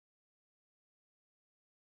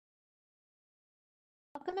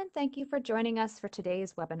Welcome and thank you for joining us for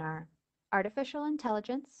today's webinar, Artificial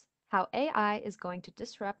Intelligence, How AI is Going to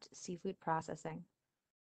Disrupt Seafood Processing,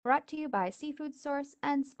 brought to you by SeafoodSource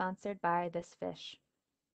and sponsored by ThisFish.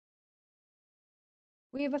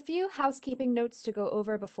 We have a few housekeeping notes to go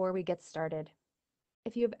over before we get started.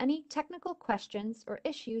 If you have any technical questions or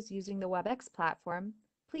issues using the WebEx platform,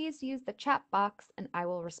 please use the chat box and I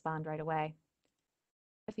will respond right away.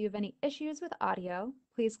 If you have any issues with audio,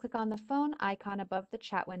 please click on the phone icon above the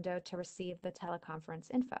chat window to receive the teleconference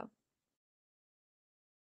info.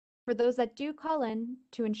 For those that do call in,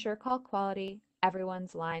 to ensure call quality,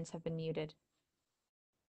 everyone's lines have been muted.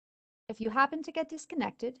 If you happen to get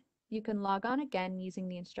disconnected, you can log on again using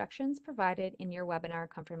the instructions provided in your webinar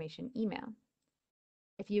confirmation email.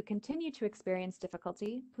 If you continue to experience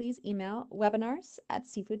difficulty, please email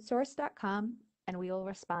webinars@seafoodsource.com and we will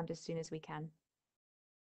respond as soon as we can.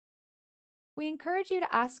 We encourage you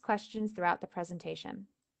to ask questions throughout the presentation.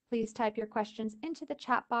 Please type your questions into the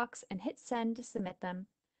chat box and hit send to submit them.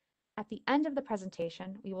 At the end of the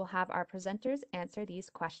presentation, we will have our presenters answer these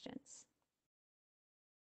questions.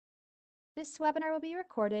 This webinar will be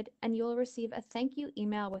recorded and you will receive a thank you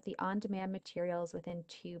email with the on-demand materials within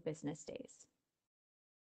 2 business days.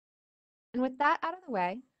 And with that out of the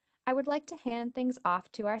way, I would like to hand things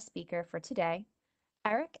off to our speaker for today,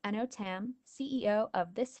 Eric Tam, CEO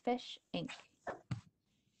of ThisFish, Inc.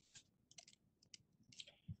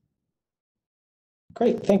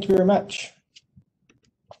 Great, thank you very much.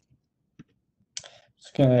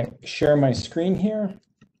 Just going to share my screen here.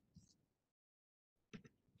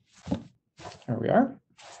 There we are.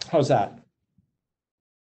 How's that?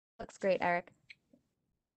 Looks great, Eric.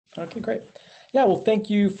 Okay, great. Yeah, well, thank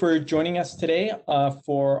you for joining us today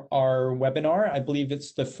for our webinar. I believe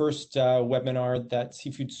it's the first webinar that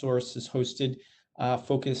SeafoodSource has hosted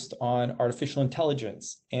focused on artificial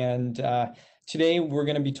intelligence. And today we're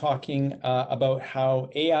going to be talking about how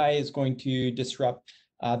AI is going to disrupt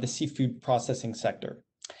the seafood processing sector.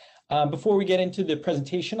 Before we get into the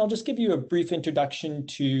presentation, I'll just give you a brief introduction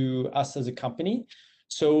to us as a company.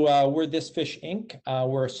 So we're ThisFish, Inc.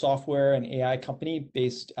 We're a software and AI company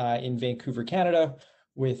based in Vancouver, Canada,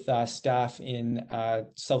 with staff in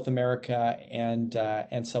South America and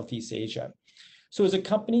Southeast Asia. So as a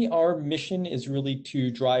company, our mission is really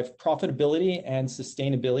to drive profitability and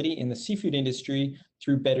sustainability in the seafood industry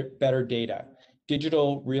through better data,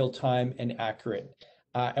 digital, real-time, and accurate.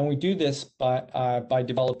 And we do this by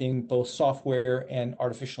developing both software and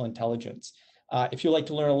artificial intelligence. If you'd like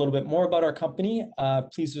to learn a little bit more about our company,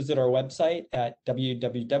 please visit our website at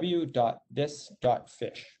www.this.fish.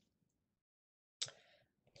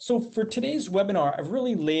 So for today's webinar, I've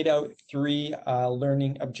really laid out 3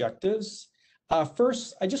 learning objectives.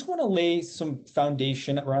 First, I just want to lay some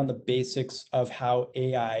foundation around the basics of how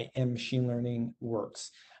AI and machine learning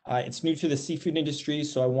works. It's new to the seafood industry,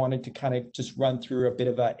 so I wanted to kind of just run through a bit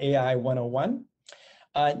of a AI 101.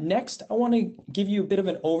 Next, I want to give you a bit of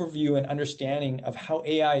an overview and understanding of how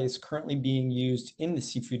AI is currently being used in the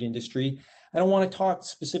seafood industry. And I want to talk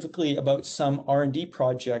specifically about some R&D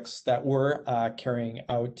projects that we're carrying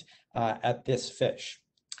out at ThisFish.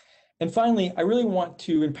 And finally, I really want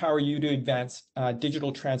to empower you to advance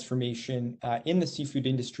digital transformation in the seafood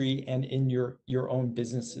industry and in your own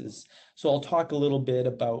businesses. So I'll talk a little bit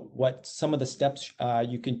about what some of the steps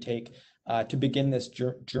you can take to begin this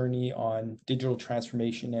journey on digital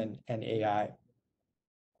transformation and AI.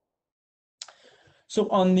 So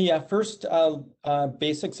on the first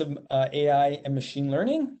basics of AI and machine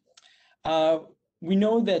learning, we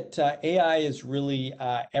know that AI is really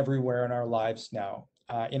everywhere in our lives now.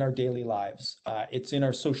 In our daily lives. It's in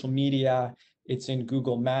our social media, it's in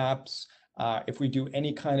Google Maps. If we do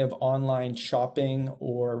any kind of online shopping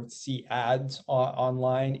or see ads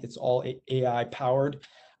online, it's all AI powered.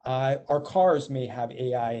 Our cars may have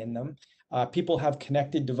AI in them. People have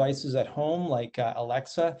connected devices at home like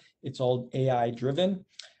Alexa, it's all AI driven.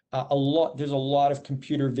 There's a lot of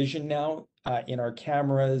computer vision now in our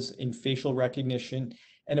cameras, in facial recognition.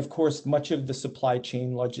 And of course, much of the supply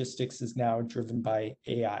chain logistics is now driven by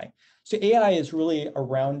AI. So AI is really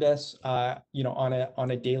around us,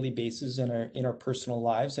 on a daily basis in our personal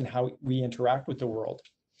lives and how we interact with the world.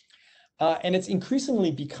 And it's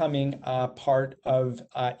increasingly becoming part of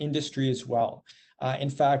industry as well.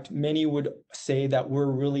 In fact, many would say that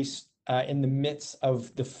we're really in the midst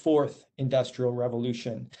of the 4th industrial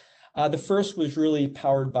revolution. The first was really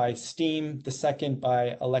powered by steam, the second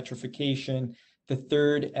by electrification, the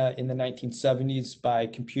third in the 1970s by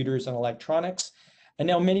computers and electronics. And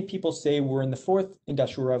now many people say we're in the 4th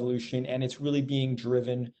industrial revolution, and it's really being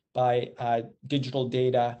driven by digital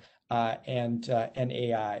data and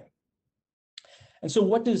AI. And so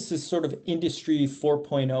what does this sort of industry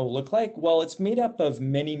 4.0 look like? Well, it's made up of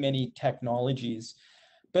many, many technologies.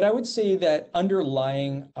 But I would say that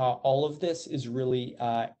underlying all of this is really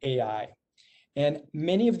AI. And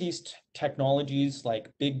many of these technologies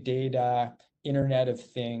like big data, Internet of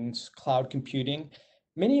Things, cloud computing,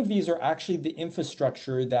 many of these are actually the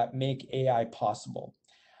infrastructure that make AI possible.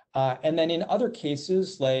 And then in other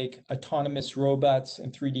cases, like autonomous robots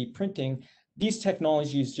and 3D printing, these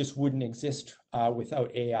technologies just wouldn't exist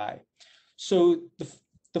without AI. So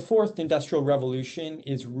the fourth industrial revolution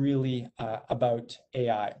is really about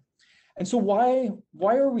AI. And so why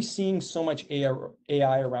are we seeing so much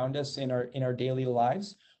AI around us in our daily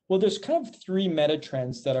lives? Well, there's kind of three meta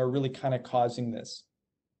trends that are really kind of causing this.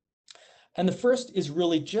 And the first is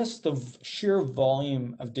really just the sheer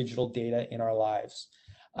volume of digital data in our lives.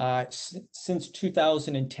 Since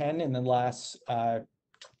 2010, in the last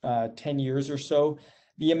 10 years or so,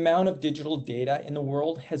 the amount of digital data in the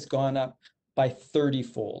world has gone up by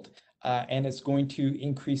 30-fold, and it's going to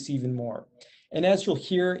increase even more. And as you'll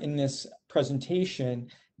hear in this presentation,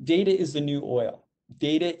 data is the new oil.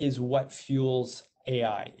 Data is what fuels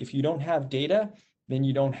AI. If you don't have data, then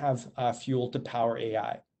you don't have fuel to power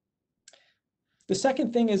AI. The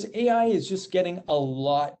second thing is AI is just getting a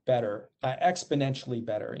lot better, exponentially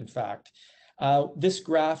better, in fact. This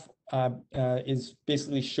graph is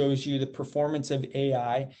basically shows you the performance of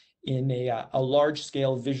AI in a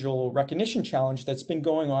large-scale visual recognition challenge that's been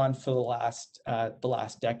going on for the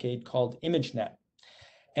last decade called ImageNet.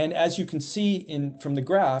 And as you can see from the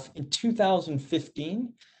graph, in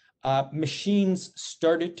 2015, machines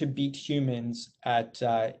started to beat humans at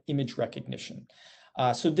image recognition.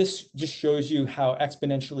 So this just shows you how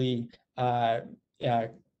exponentially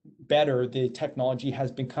better the technology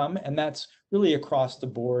has become, and that's really across the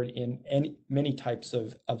board in many types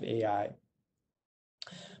of AI.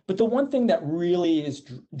 But the one thing that really is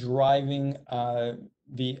driving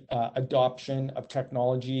the adoption of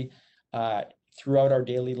technology throughout our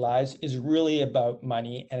daily lives is really about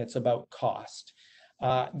money, and it's about cost.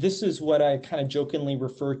 This is what I kind of jokingly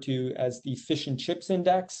refer to as the fish and chips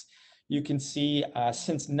index. You can see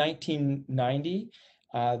since 1990,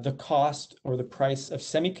 the cost or the price of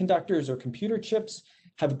semiconductors or computer chips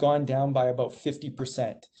have gone down by about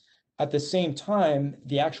 50%. At the same time,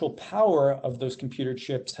 the actual power of those computer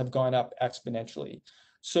chips have gone up exponentially.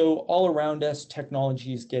 So all around us,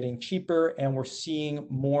 technology is getting cheaper, and we're seeing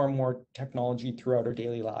more and more technology throughout our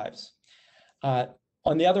daily lives.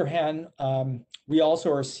 On the other hand, we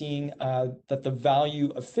also are seeing that the value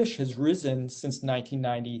of fish has risen since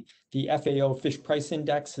 1990. The FAO Fish Price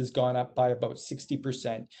Index has gone up by about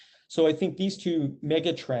 60%. So I think these two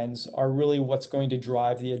mega trends are really what's going to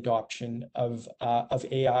drive the adoption of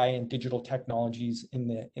AI and digital technologies in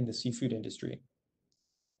the seafood industry.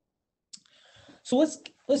 So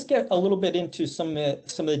let's get a little bit into some of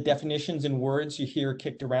the definitions and words you hear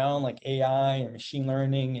kicked around, like AI and machine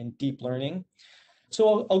learning and deep learning.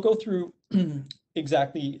 So I'll go through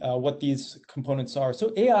exactly what these components are.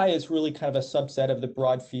 So AI is really kind of a subset of the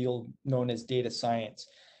broad field known as data science.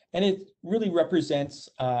 And it really represents,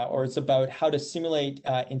 or it's about how to simulate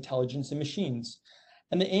intelligence in machines.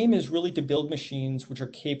 And the aim is really to build machines which are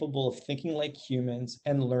capable of thinking like humans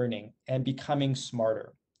and learning and becoming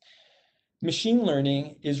smarter. Machine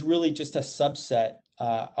learning is really just a subset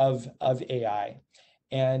of AI.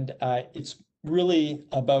 And it's really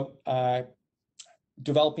about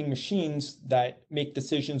developing machines that make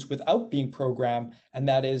decisions without being programmed, and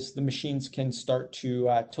that is the machines can start to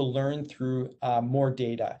learn through more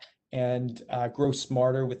data and grow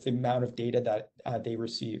smarter with the amount of data that they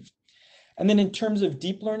receive. And then in terms of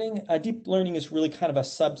deep learning is really kind of a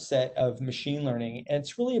subset of machine learning, and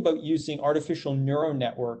it's really about using artificial neural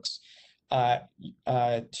networks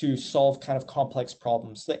to solve kind of complex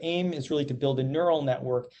problems. The aim is really to build a neural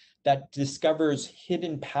network that discovers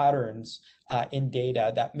hidden patterns in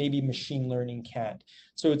data that maybe machine learning can't.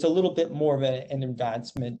 So it's a little bit more of an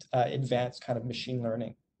advanced kind of machine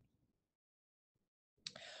learning.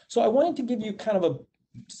 So I wanted to give you kind of a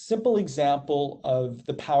simple example of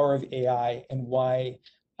the power of AI and why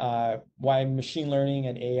machine learning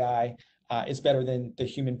and AI is better than the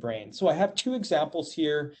human brain. So I have two examples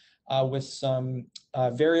here with some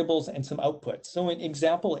variables and some outputs. So in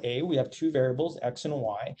example A, we have two variables, X and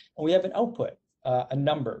Y, and we have an output, a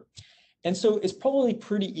number. And so it's probably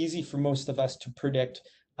pretty easy for most of us to predict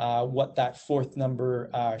what that fourth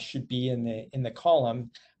number should be in the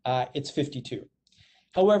column. It's 52.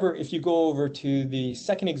 However, if you go over to the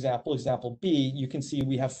second example, example B, you can see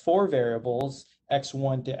we have four variables,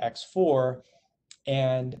 X1 to X4,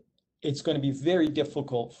 and it's going to be very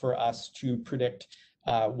difficult for us to predict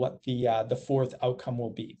what the fourth outcome will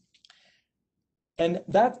be. And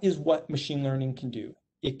that is what machine learning can do.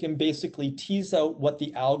 It can basically tease out what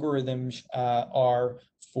the algorithms are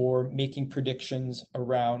for making predictions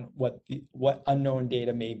around what unknown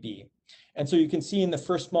data may be. And so you can see in the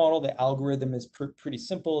first model, the algorithm is pretty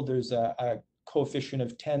simple. There's a coefficient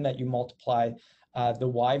of 10 that you multiply the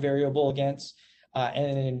y variable against.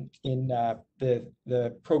 And in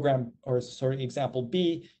the program, or sorry, example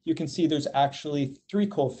B, you can see there's actually 3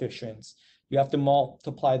 coefficients. You have to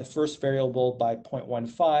multiply the first variable by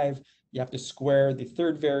 0.15. You have to square the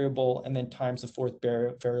third variable and then times the fourth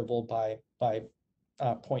variable by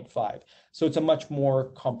 0.5. So it's a much more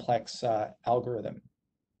complex algorithm.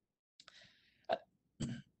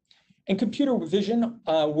 And computer vision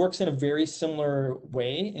works in a very similar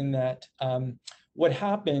way in that what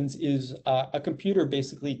happens is a computer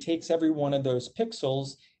basically takes every one of those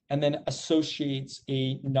pixels and then associates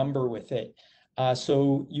a number with it.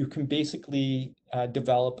 So you can basically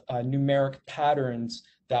develop numeric patterns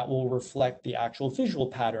that will reflect the actual visual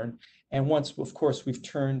pattern. And once, of course, we've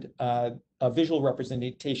turned visual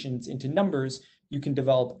representations into numbers, you can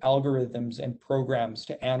develop algorithms and programs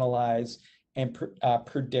to analyze and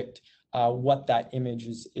predict what that image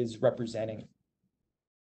is representing.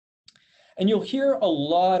 And you'll hear a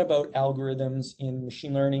lot about algorithms in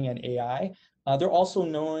machine learning and AI. They're also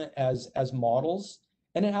known as models.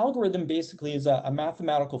 And an algorithm basically is a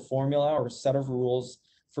mathematical formula or a set of rules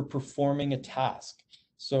for performing a task.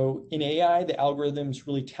 So in AI, the algorithms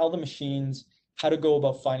really tell the machines how to go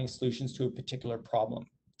about finding solutions to a particular problem.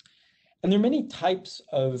 And there are many types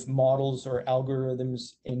of models or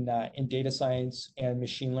algorithms in data science and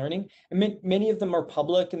machine learning. And many of them are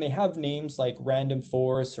public, and they have names like random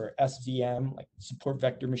forest or SVM, like support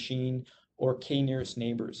vector machine, or k-nearest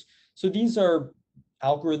neighbors. So these are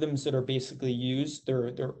algorithms that are basically used.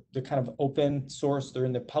 They're kind of open source. They're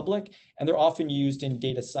in the public, and they're often used in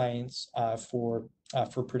data science for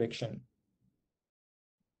prediction.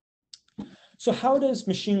 So how does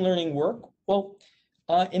machine learning work? Well,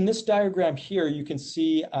 in this diagram here, you can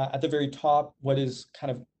see at the very top what is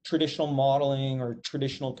kind of traditional modeling or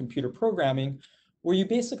traditional computer programming, where you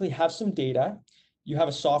basically have some data. You have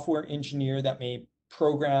a software engineer that may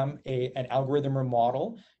program an algorithm or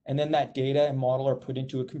model, and then that data and model are put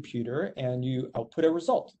into a computer and you output a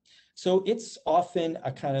result. So it's often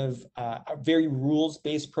a kind of a very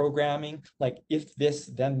rules-based programming, like if this,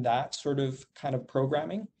 then that sort of kind of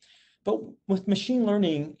programming. But with machine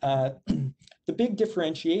learning, the big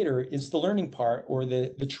differentiator is the learning part, or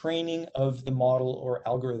the training of the model or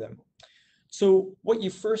algorithm. So what you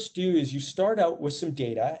first do is you start out with some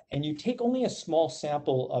data and you take only a small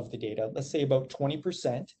sample of the data, let's say about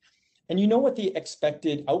 20%, and you know what the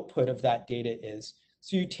expected output of that data is.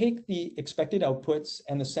 So you take the expected outputs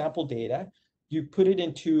and the sample data, you put it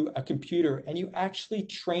into a computer, and you actually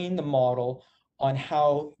train the model on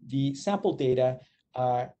how the sample data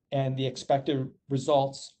and the expected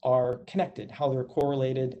results are connected, how they're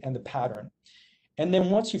correlated, and the pattern. And then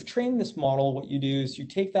once you've trained this model, what you do is you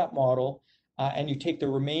take that model and you take the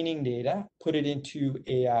remaining data, put it into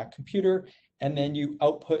a computer, and then you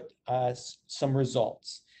output some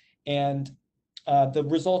results. And the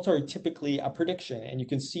results are typically a prediction, and you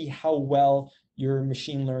can see how well your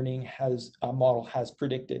machine learning model has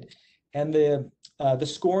predicted. And the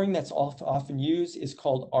scoring that's often used is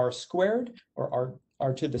called R squared, or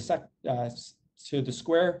R to the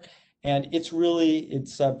square. And it's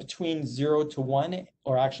between 0 to 1,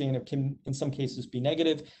 or actually it can in some cases be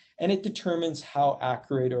negative, and it determines how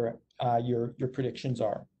accurate or your predictions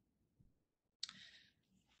are.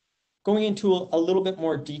 Going into a little bit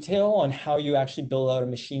more detail on how you actually build out a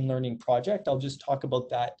machine learning project, I'll just talk about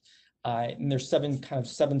that. And there's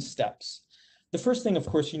seven steps. The first thing, of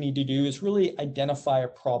course, you need to do is really identify a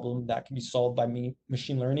problem that can be solved by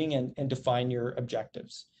machine learning and define your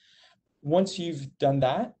objectives. Once you've done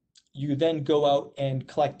that, you then go out and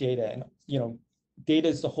collect data. And data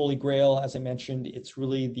is the holy grail. As I mentioned, it's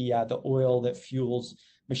really the oil that fuels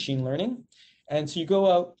machine learning. And so you go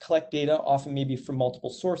out, collect data, often maybe from multiple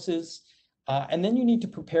sources, and then you need to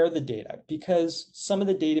prepare the data, because some of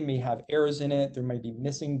the data may have errors in it, there might be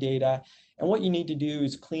missing data, and what you need to do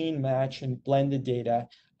is clean, match, and blend the data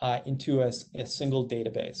into a single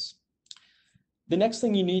database. The next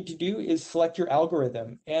thing you need to do is select your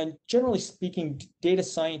algorithm. And generally speaking, data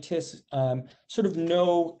scientists sort of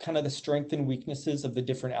know kind of the strengths and weaknesses of the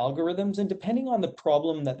different algorithms, and depending on the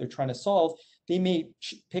problem that they're trying to solve, they may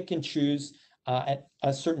pick and choose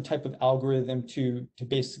a certain type of algorithm to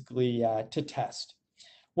basically to test.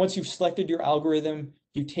 Once you've selected your algorithm,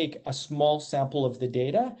 you take a small sample of the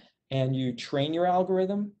data and you train your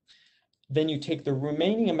algorithm. then you take the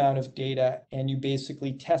remaining amount of data and you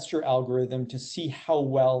basically test your algorithm to see how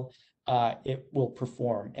well it will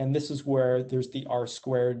perform. And this is where there's the R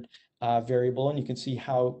squared variable, and you can see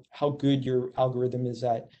how good your algorithm is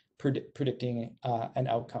at predicting an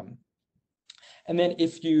outcome. And then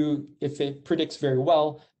if it predicts very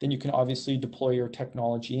well, then you can obviously deploy your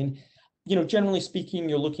technology. And generally speaking,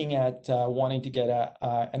 you're looking at wanting to get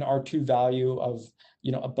an R2 value of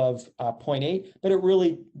above 0.8, but it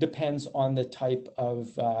really depends on the type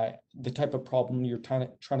of problem you're trying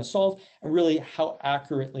to solve, and really how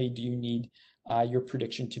accurately do you need your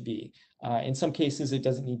prediction to be. In some cases, it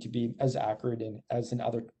doesn't need to be as accurate as in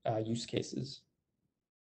other use cases.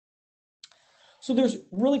 So there's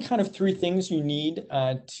really kind of three things you need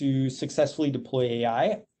to successfully deploy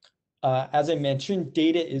AI. As I mentioned,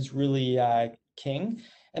 data is really king,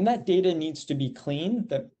 and that data needs to be clean.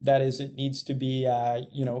 That is, it needs to be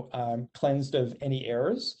cleansed of any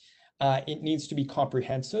errors. It needs to be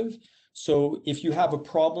comprehensive. So if you have a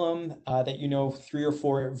problem that 3 or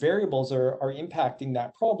 4 variables are impacting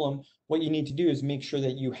that problem, what you need to do is make sure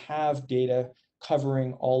that you have data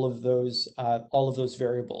covering all of those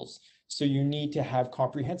variables. So you need to have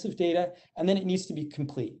comprehensive data, and then it needs to be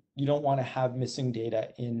complete. You don't want to have missing data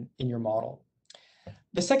in your model.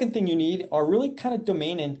 The second thing you need are really kind of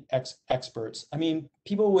domain experts. I mean,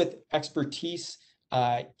 people with expertise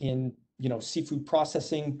in seafood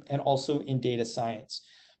processing and also in data science,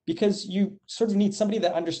 because you sort of need somebody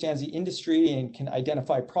that understands the industry and can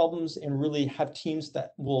identify problems and really have teams that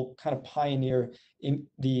will kind of pioneer in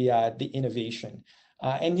the innovation.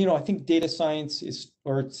 And I think data science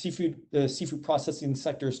the seafood processing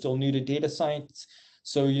sector is still new to data science.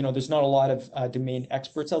 So there's not a lot of domain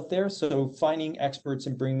experts out there. So finding experts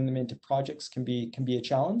and bringing them into projects can be a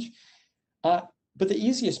challenge. But the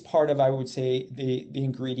easiest part of, I would say, the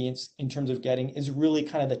ingredients in terms of getting is really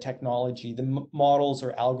kind of the technology, the models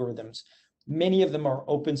or algorithms. Many of them are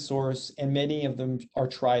open source, and many of them are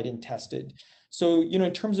tried and tested. So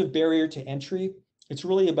in terms of barrier to entry, it's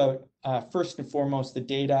really about first and foremost the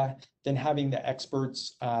data, then having the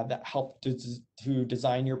experts that help to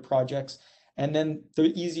design your projects, and then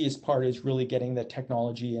the easiest part is really getting the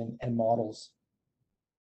technology and models.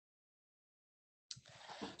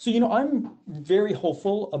 So I'm very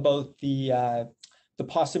hopeful about the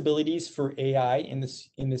possibilities for AI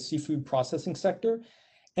in the seafood processing sector,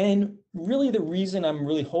 and really the reason I'm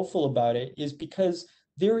really hopeful about it is because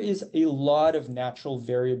there is a lot of natural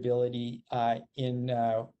variability in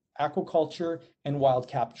aquaculture and wild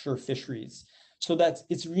capture fisheries. So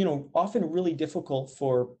it's often really difficult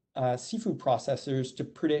for seafood processors to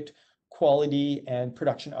predict quality and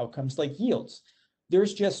production outcomes like yields.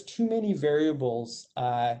 There's just too many variables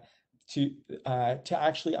to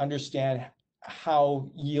actually understand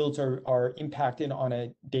how yields are impacted on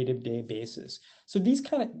a day-to-day basis. So these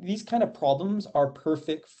kind of problems are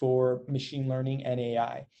perfect for machine learning and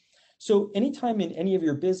AI. So anytime in any of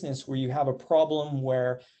your business where you have a problem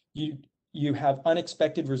where you have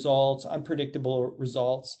unexpected results, unpredictable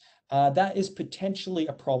results, that is potentially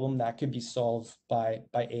a problem that could be solved by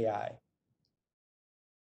AI.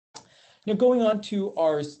 Now, going on to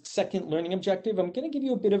our second learning objective, I'm going to give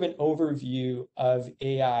you a bit of an overview of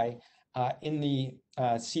AI in the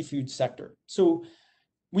seafood sector. So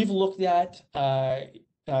we've looked at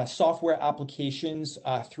software applications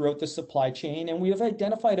throughout the supply chain, and we have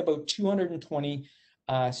identified about 220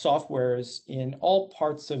 softwares in all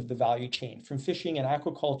parts of the value chain, from fishing and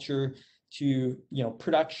aquaculture to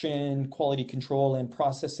production, quality control and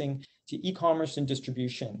processing, to e-commerce and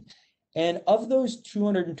distribution. And of those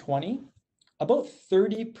 220, about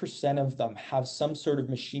 30% of them have some sort of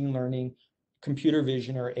machine learning, computer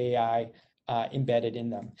vision, or AI embedded in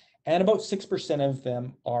them. And about 6% of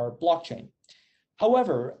them are blockchain.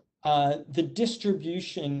 However, the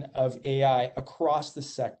distribution of AI across the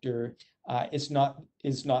sector is not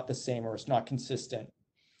the same, or it's not consistent.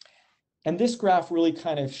 And this graph really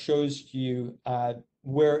kind of shows you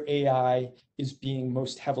where AI is being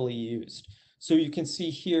most heavily used. So you can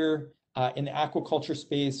see here in the aquaculture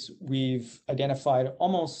space, we've identified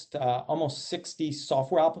almost 60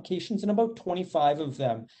 software applications, and about 25 of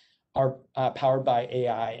them are powered by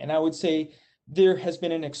AI. And I would say there has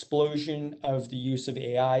been an explosion of the use of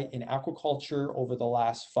AI in aquaculture over the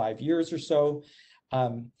last 5 years or so.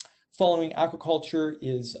 Following aquaculture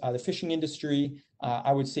is the fishing industry.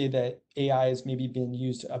 I would say that AI has maybe been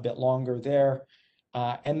used a bit longer there.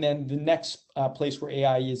 And then the next place where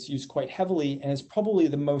AI is used quite heavily and is probably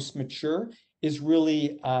the most mature is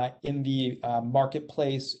really in the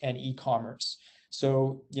marketplace and e-commerce.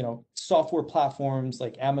 So, software platforms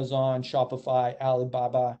like Amazon, Shopify,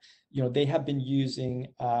 Alibaba, they have been using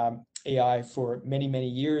AI for many, many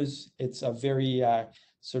years. It's a very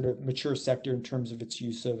sort of mature sector in terms of its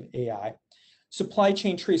use of AI. Supply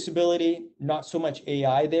chain traceability, not so much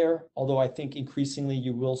AI there, although I think increasingly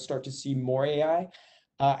you will start to see more AI.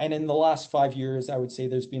 And in the last 5 years, I would say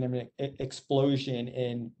there's been an explosion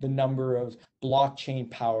in the number of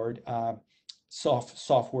blockchain-powered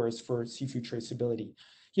softwares for seafood traceability.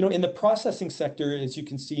 In the processing sector, as you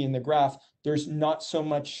can see in the graph, there's not so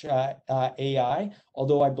much AI,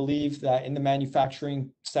 although I believe that in the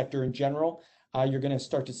manufacturing sector in general, you're going to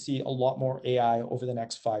start to see a lot more AI over the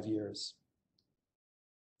next 5 years.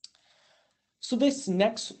 So this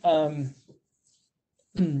next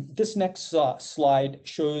slide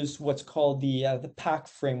shows what's called the PAC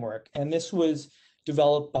framework, and this was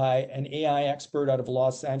developed by an AI expert out of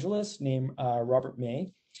Los Angeles named Robert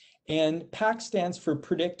May. And PAC stands for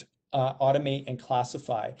Predict, Automate, and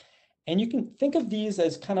Classify. And you can think of these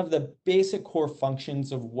as kind of the basic core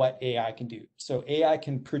functions of what AI can do. So AI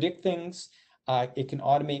can predict things, it can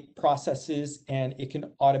automate processes, and it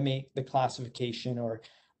can automate the classification or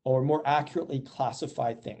more accurately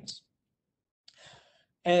classify things.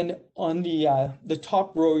 And on the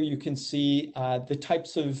top row, you can see the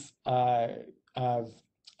types of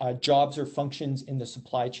jobs or functions in the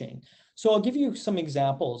supply chain. So I'll give you some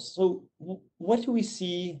examples. So what do we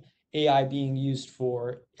see AI being used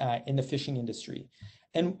for in the fishing industry?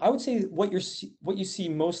 And I would say what you see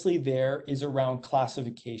mostly there is around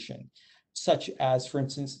classification, such as, for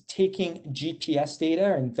instance, taking GPS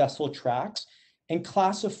data and vessel tracks and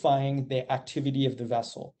classifying the activity of the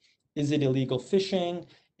vessel. Is it illegal fishing?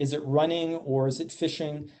 Is it running or is it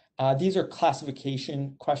fishing? These are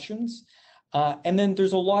classification questions. And then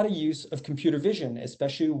there's a lot of use of computer vision,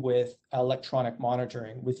 especially with electronic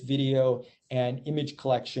monitoring, with video and image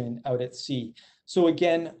collection out at sea. So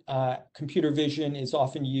again, computer vision is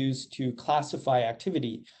often used to classify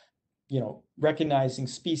activity, recognizing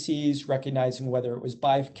species, recognizing whether it was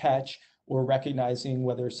bycatch, or recognizing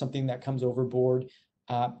whether something that comes overboard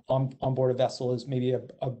on board a vessel is maybe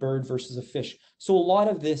a bird versus a fish. So a lot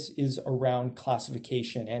of this is around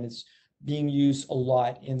classification, and it's being used a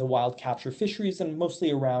lot in the wild capture fisheries and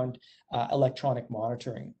mostly around electronic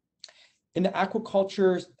monitoring. In the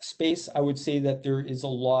aquaculture space, I would say that there is a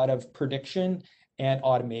lot of prediction and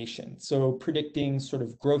automation. So predicting sort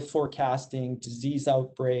of growth forecasting, disease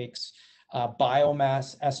outbreaks,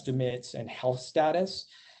 biomass estimates, and health status.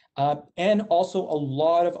 And also a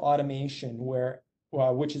lot of automation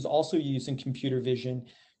which is also using computer vision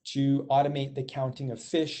to automate the counting of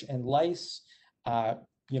fish and lice,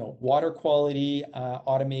 water quality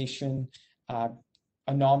automation,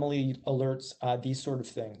 anomaly alerts, these sort of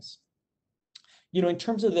things. In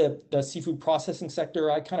terms of the seafood processing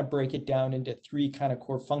sector, I kind of break it down into 3 kind of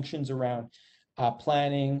core functions around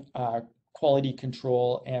planning, quality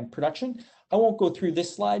control, and production. I won't go through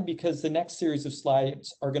this slide because the next series of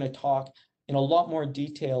slides are going to talk in a lot more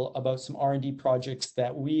detail about some R&D projects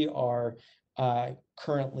that we are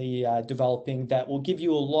currently developing that will give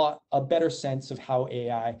you a better sense of how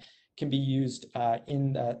AI can be used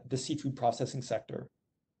in the seafood processing sector.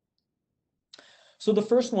 So the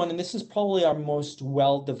first one, and this is probably our most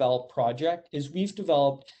well-developed project, is we've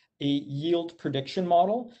developed a yield prediction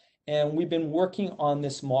model. And we've been working on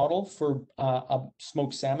this model for a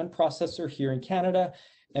smoked salmon processor here in Canada,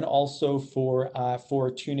 and also for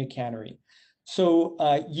a tuna cannery. So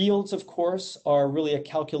yields, of course, are really a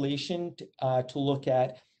calculation to look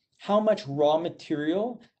at how much raw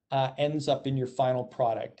material ends up in your final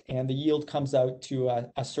product. And the yield comes out to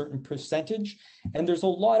a certain percentage. And there's a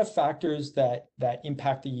lot of factors that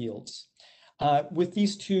impact the yields. With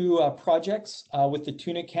these 2 projects, with the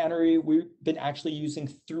tuna cannery, we've been actually using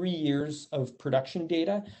 3 years of production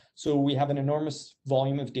data. So we have an enormous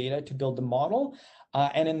volume of data to build the model.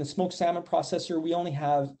 And in the smoked salmon processor, we only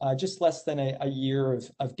have just less than a year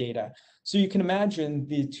of data. So you can imagine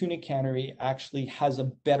the tuna cannery actually has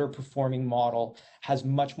a better performing model, has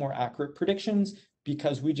much more accurate predictions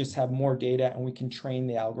because we just have more data and we can train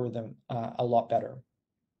the algorithm a lot better.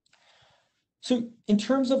 So in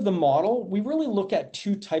terms of the model, we really look at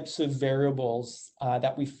 2 types of variables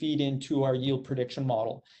that we feed into our yield prediction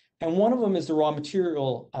model. And one of them is the raw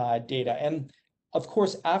material data. And of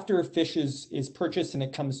course, after a fish is purchased and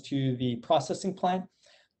it comes to the processing plant,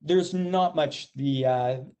 there's not much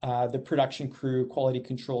the production crew, quality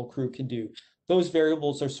control crew can do. Those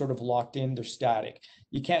variables are sort of locked in, they're static.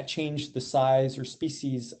 You can't change the size or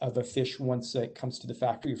species of a fish once it comes to the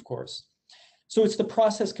factory, of course. So it's the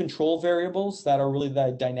process control variables that are really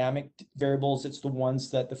the dynamic variables. It's the ones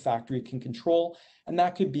that the factory can control. And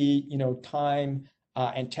that could be, time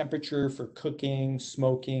and temperature for cooking,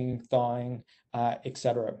 smoking, thawing,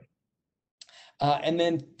 etc. And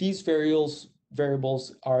then these variables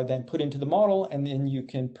are then put into the model, and then you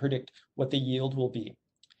can predict what the yield will be.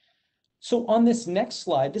 So on this next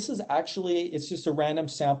slide, this is actually, it's just a random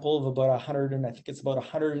sample of about 100, and I think it's about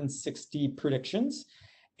 160 predictions.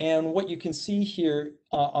 And what you can see here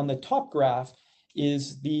on the top graph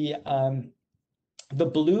is the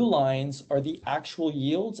blue lines are the actual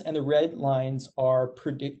yields, and the red lines are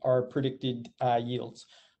predicted yields.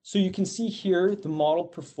 So you can see here the model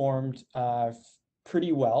performed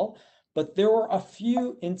pretty well, but there were a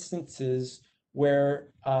few instances where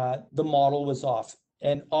the model was off,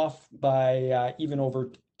 and off by even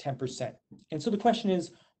over 10%. And so the question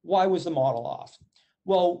is, why was the model off?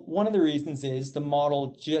 Well, one of the reasons is the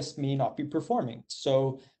model just may not be performing.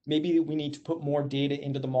 So maybe we need to put more data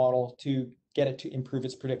into the model to get it to improve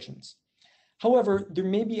its predictions. However, there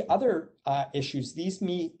may be other issues.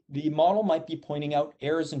 The model might be pointing out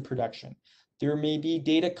errors in production. There may be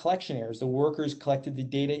data collection errors. The workers collected the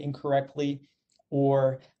data incorrectly,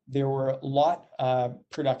 or there were lot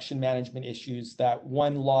production management issues, that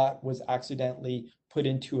one lot was accidentally put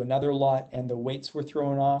into another lot and the weights were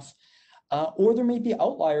thrown off. Or there may be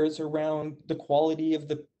outliers around the quality of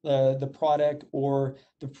the product or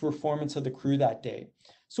the performance of the crew that day.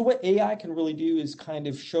 So what AI can really do is kind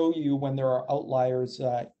of show you when there are outliers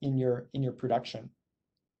in your production.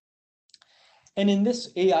 And in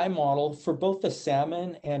this AI model, for both the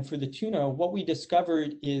salmon and for the tuna, what we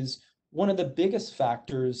discovered is one of the biggest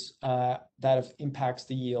factors that impacts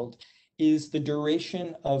the yield is the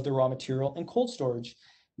duration of the raw material in cold storage.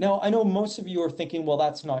 Now, I know most of you are thinking, well,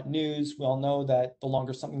 that's not news. We all know that the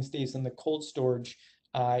longer something stays in the cold storage,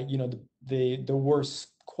 the worse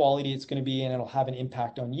quality it's going to be, and it'll have an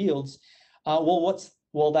impact on yields.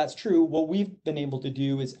 Well, that's true. What we've been able to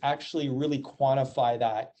do is actually really quantify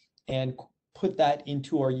that and put that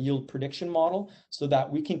into our yield prediction model so that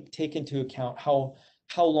we can take into account how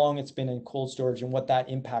long it's been in cold storage and what that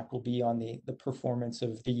impact will be on the performance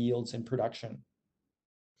of the yields in production.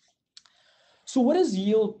 So what is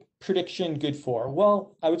yield prediction good for?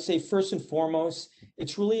 Well, I would say first and foremost,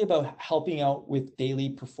 it's really about helping out with daily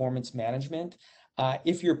performance management.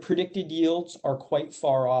 If your predicted yields are quite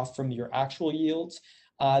far off from your actual yields,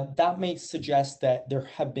 that may suggest that there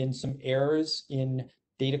have been some errors in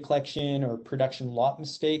data collection or production lot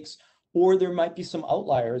mistakes, or there might be some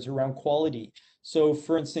outliers around quality. So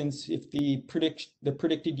for instance, if the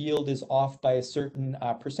predicted yield is off by a certain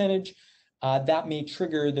percentage, that may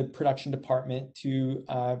trigger the production department to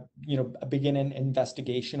begin an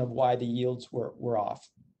investigation of why the yields were off.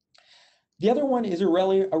 The other one is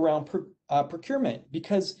really around procurement,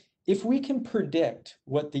 because if we can predict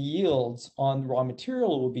what the yields on raw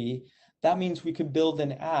material will be, that means we can build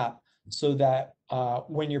an app so that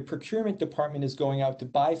when your procurement department is going out to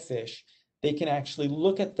buy fish, they can actually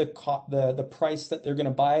look at the price that they're going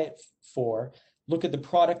to buy it for, look at the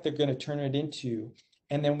product they're going to turn it into,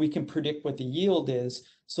 and then we can predict what the yield is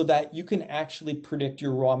so that you can actually predict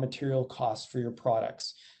your raw material costs for your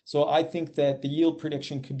products. So I think that the yield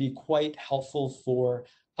prediction could be quite helpful for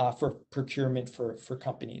procurement for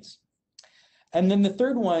companies. And then the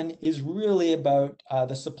third one is really about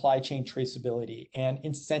the supply chain traceability and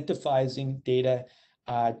incentivizing data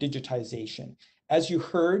digitization. As you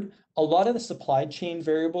heard, a lot of the supply chain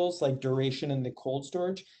variables like duration and the cold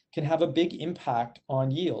storage can have a big impact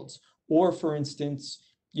on yields. Or for instance,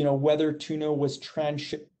 whether tuna was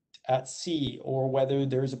transshipped at sea, or whether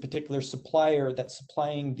there's a particular supplier that's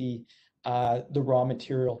supplying the raw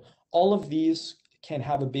material. All of these can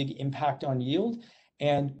have a big impact on yield,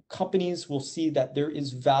 and companies will see that there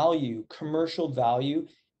is value, commercial value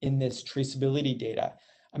in this traceability data.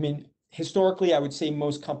 I mean, historically, I would say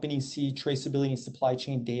most companies see traceability and supply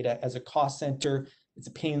chain data as a cost center. It's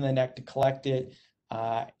a pain in the neck to collect it.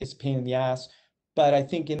 It's a pain in the ass. But I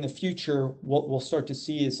think in the future, what we'll start to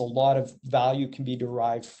see is a lot of value can be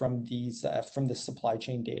derived from these from the supply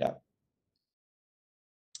chain data.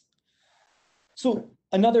 So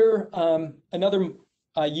another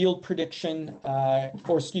yield prediction,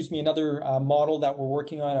 another model that we're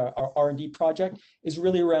working on, our R&D project, is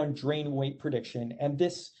really around drain weight prediction, and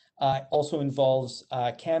this also involves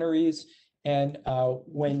canneries. And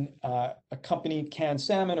when a company cans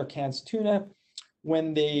salmon or cans tuna,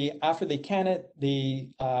 after they can it, they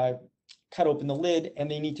cut open the lid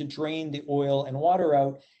and they need to drain the oil and water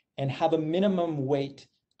out and have a minimum weight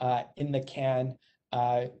in the can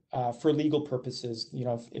for legal purposes.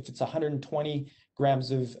 If it's 120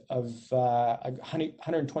 grams of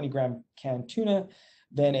 120 gram canned tuna,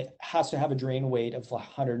 then it has to have a drain weight of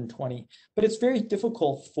 120. But it's very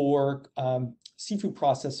difficult for seafood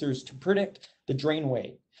processors to predict the drain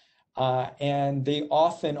weight. And they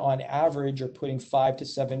often, on average, are putting 5 to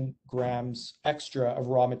 7 grams extra of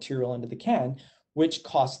raw material into the can, which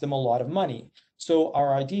costs them a lot of money. So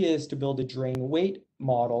our idea is to build a drain weight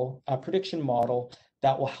model, a prediction model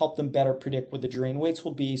that will help them better predict what the drain weights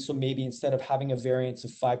will be. So maybe instead of having a variance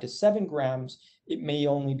of 5 to 7 grams, it may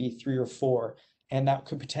only be 3 or 4. And that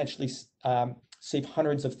could potentially save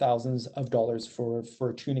hundreds of thousands of dollars for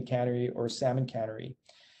a tuna cannery or a salmon cannery.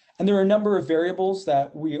 And there are a number of variables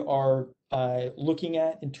that we are looking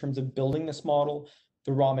at in terms of building this model.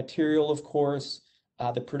 The raw material, of course,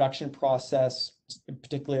 the production process,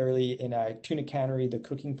 particularly in a tuna cannery, the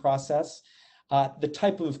cooking process, the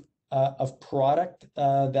type of product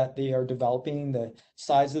that they are developing, the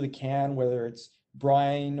size of the can, whether it's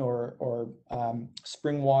brine or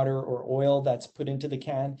spring water or oil that's put into the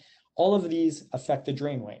can. All of these affect the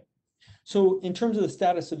drain weight. So in terms of the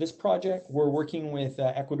status of this project, we're working with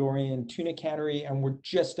Ecuadorian tuna cannery, and we're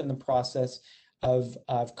just in the process of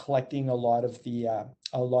collecting a lot of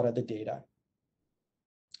the data.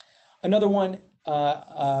 Another one,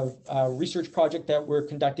 a research project that we're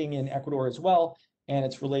conducting in Ecuador as well, and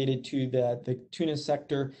it's related to the tuna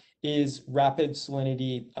sector, is rapid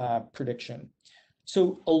salinity prediction.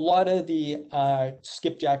 So a lot of the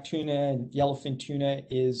skipjack tuna and yellowfin tuna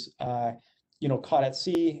is caught at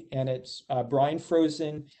sea, and it's brine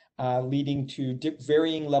frozen, leading to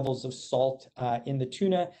varying levels of salt in the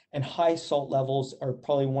tuna, and high salt levels are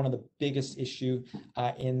probably one of the biggest issue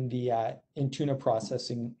in tuna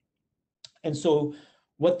processing. And so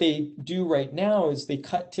what they do right now is they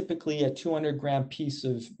cut typically a 200-gram piece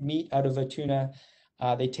of meat out of a tuna.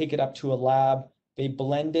 They take it up to a lab, they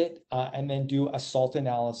blend it, and then do a salt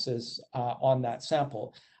analysis on that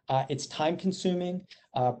sample. It's time consuming,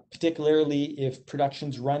 particularly if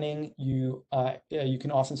production's running. You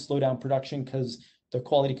can often slow down production because the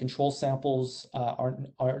quality control samples aren't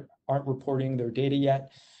reporting their data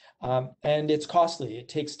yet. And it's costly. It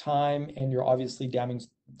takes time, and you're obviously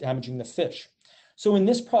damaging the fish. So in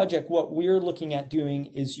this project, what we're looking at doing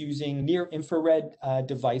is using near infrared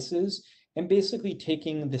devices and basically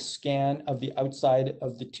taking the scan of the outside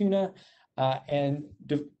of the tuna and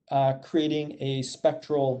creating a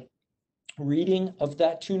spectral reading of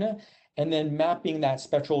that tuna, and then mapping that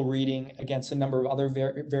spectral reading against a number of other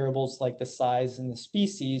variables like the size and the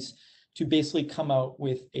species to basically come out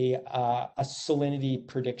with a salinity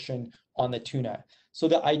prediction on the tuna. So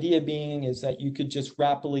the idea being is that you could just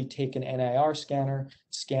rapidly take an NIR scanner,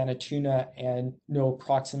 scan a tuna, and know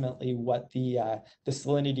approximately what the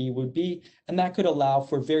salinity would be, and that could allow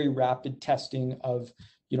for very rapid testing of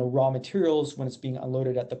raw materials when it's being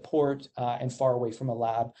unloaded at the port and far away from a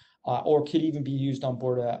lab, or could even be used on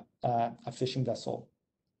board a fishing vessel.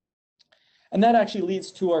 And that actually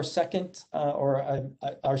leads to our second sort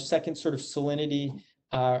of salinity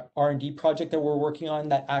R&D project that we're working on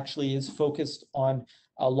that actually is focused on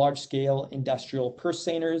large-scale industrial purse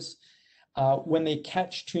seiners. When they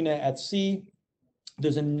catch tuna at sea,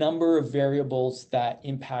 there's a number of variables that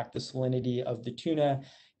impact the salinity of the tuna,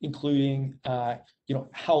 including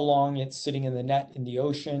how long it's sitting in the net in the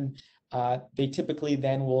ocean. They typically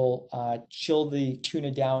then will chill the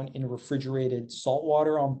tuna down in refrigerated salt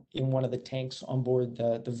water in one of the tanks on board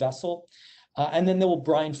the vessel, and then they will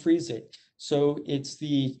brine freeze it. So it's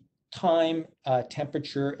the time,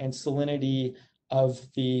 temperature, and salinity of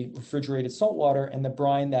the refrigerated salt water and the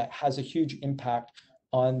brine that has a huge impact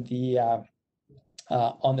on the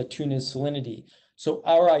tuna's salinity. So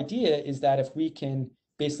our idea is that if we can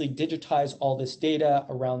basically digitize all this data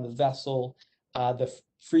around the vessel, the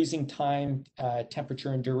freezing time,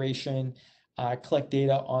 temperature, and duration, collect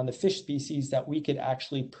data on the fish species, that we could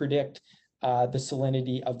actually predict the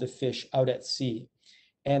salinity of the fish out at sea.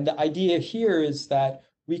 And the idea here is that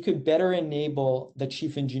we could better enable the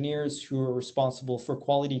chief engineers who are responsible for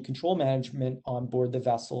quality control management on board the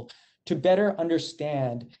vessel to better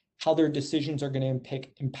understand how their decisions are going to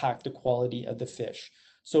impact the quality of the fish.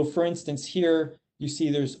 So for instance, here you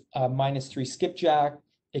see there's a -3 skipjack.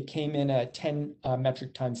 It came in a 10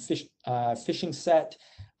 metric ton fishing set.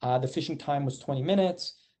 The fishing time was 20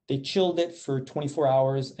 minutes. They chilled it for 24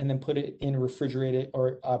 hours and then put it in refrigerated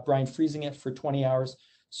or brine freezing it for 20 hours.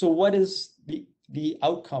 So what is the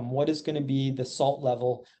outcome? What is going to be the salt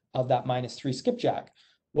level of that -3 skipjack?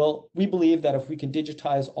 Well, we believe that if we can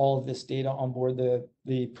digitize all of this data on board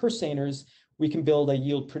the purse seiners, we can build a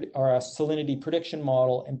yield or a salinity prediction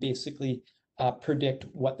model and basically predict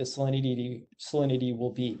what the salinity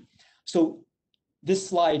will be. So this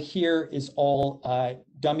slide here is all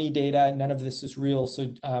dummy data. None of this is real,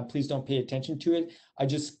 so please don't pay attention to it. I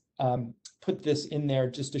just put this in there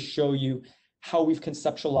just to show you how we've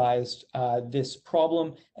conceptualized this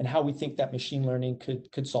problem and how we think that machine learning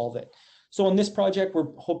could solve it. So on this project, we're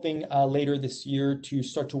hoping later this year to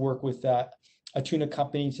start to work with a tuna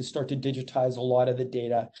company to start to digitize a lot of the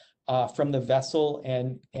data from the vessel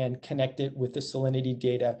and connect it with the salinity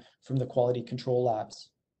data from the quality control labs.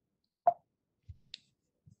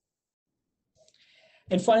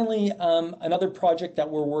 And finally, another project that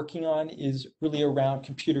we're working on is really around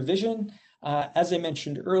computer vision. As I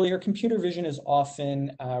mentioned earlier, computer vision is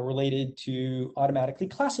often related to automatically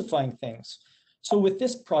classifying things. So with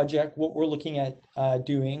this project, what we're looking at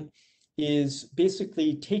doing is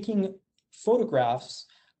basically taking photographs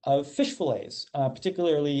of fish fillets,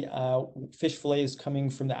 particularly fish fillets coming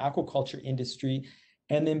from the aquaculture industry,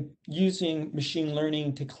 and then using machine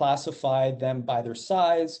learning to classify them by their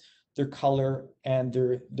size, their color, and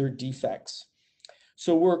their defects.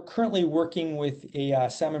 So we're currently working with a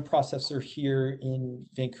salmon processor here in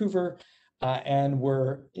Vancouver, and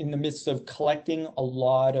we're in the midst of collecting a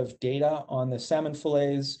lot of data on the salmon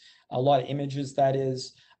fillets, a lot of images that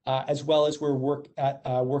is, as well as we're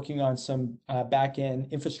working on some back-end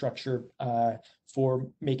infrastructure for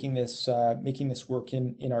making this work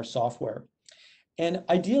in our software. And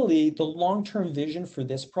ideally, the long-term vision for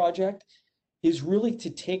this project is really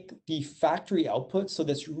to take the factory output, so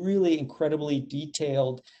this really incredibly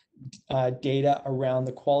detailed data around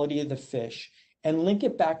the quality of the fish, and link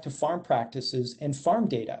it back to farm practices and farm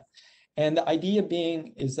data. And the idea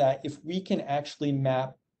being is that if we can actually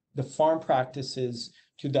map the farm practices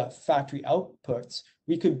to the factory outputs,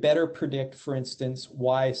 we could better predict, for instance,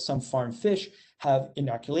 why some farm fish have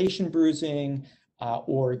inoculation bruising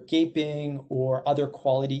or gaping or other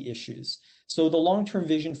quality issues. So the long-term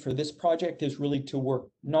vision for this project is really to work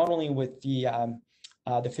not only with the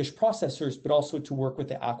fish processors, but also to work with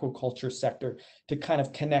the aquaculture sector to kind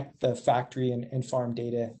of connect the factory and farm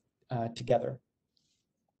data together.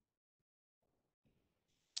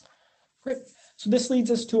 Great. So this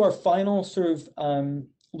leads us to our final sort of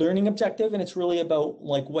learning objective, and it's really about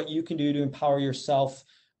like what you can do to empower yourself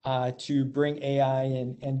to bring AI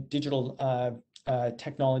and digital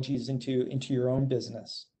technologies into your own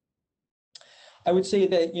business. I would say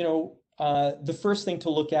that, you know, the first thing to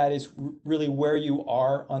look at is really where you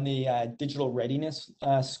are on the digital readiness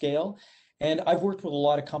scale. And I've worked with a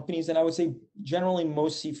lot of companies, and I would say generally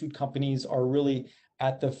most seafood companies are really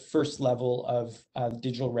at the first level of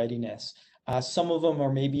digital readiness. Some of them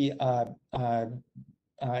are maybe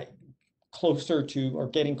closer to or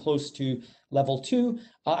getting close to level 2.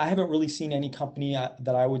 I haven't really seen any company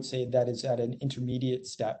that I would say that is at an intermediate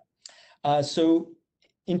step. So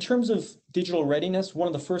in terms of digital readiness, one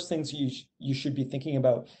of the first things you should be thinking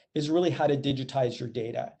about is really how to digitize your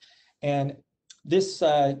data. And this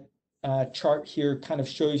chart here kind of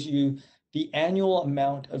shows you the annual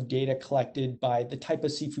amount of data collected by the type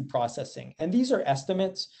of seafood processing. And these are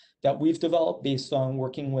estimates that we've developed based on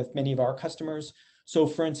working with many of our customers. So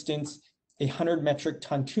for instance, a 100 metric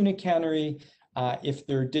ton tuna cannery, if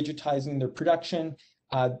they're digitizing their production,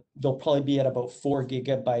 they'll probably be at about 4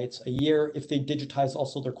 gigabytes a year. If they digitize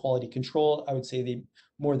also their quality control, I would say they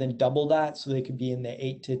more than double that. So they could be in the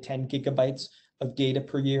 8 to 10 gigabytes of data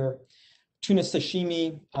per year. Tuna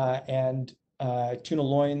sashimi and tuna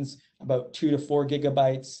loins, about 2 to 4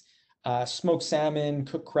 gigabytes. Smoked salmon,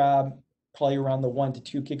 cooked crab, probably around the 1 to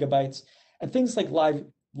 2 gigabytes. And things like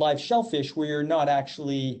live shellfish, where you're not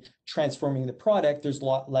actually transforming the product, there's a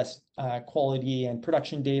lot less quality and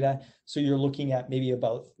production data. So you're looking at maybe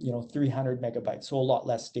about 300 megabytes, so a lot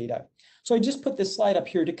less data. So I just put this slide up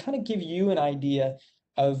here to kind of give you an idea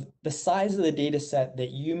of the size of the data set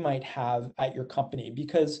that you might have at your company,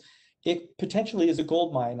 because it potentially is a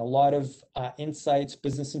gold mine. A lot of insights,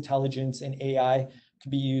 business intelligence, and AI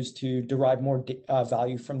could be used to derive more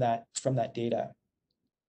value from that data.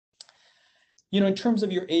 In terms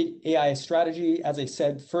of your AI strategy, as I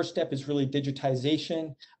said, first step is really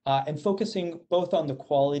digitization and focusing both on the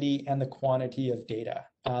quality and the quantity of data.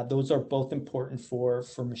 Those are both important for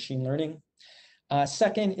machine learning.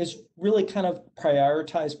 Second is really kind of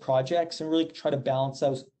prioritize projects and really try to balance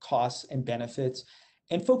out costs and benefits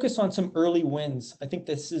and focus on some early wins. I think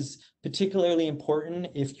this is particularly important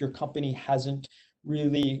if your company hasn't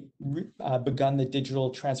really begun the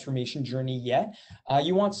digital transformation journey yet.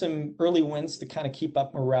 You want some early wins to kind of keep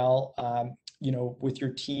up morale, with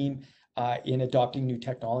your team in adopting new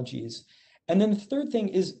technologies. And then the third thing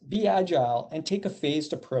is be agile and take a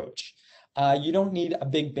phased approach. You don't need a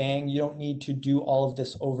big bang. You don't need to do all of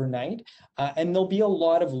this overnight. And there'll be a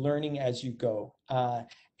lot of learning as you go.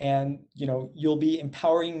 And you'll be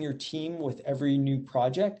empowering your team with every new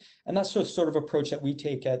project. And that's the sort of approach that we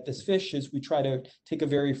take at ThisFish, is we try to take a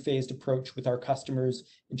very phased approach with our customers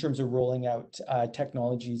in terms of rolling out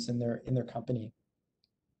technologies in their company.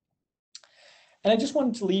 And I just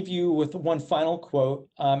wanted to leave you with one final quote.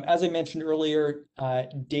 As I mentioned earlier,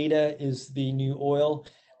 data is the new oil.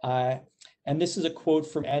 And this is a quote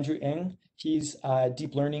from Andrew Ng. He's a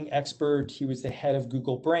deep learning expert. He was the head of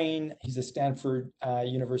Google Brain. He's a Stanford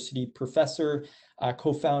University professor,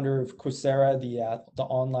 co-founder of Coursera, the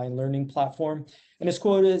online learning platform. And his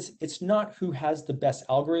quote is, "It's not who has the best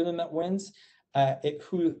algorithm that wins,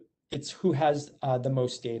 it's who has the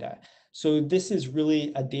most data." So this is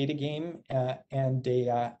really a data game and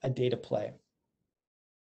a data play.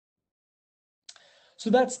 So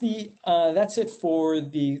that's it for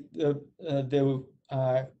the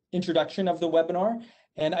introduction of the webinar.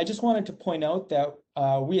 And I just wanted to point out that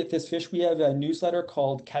we at ThisFish, we have a newsletter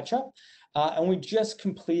called Catch Up, and we just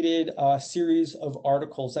completed a series of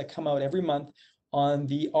articles that come out every month on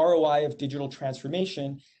the ROI of digital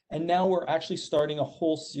transformation. And now we're actually starting a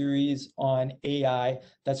whole series on AI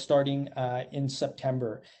that's starting in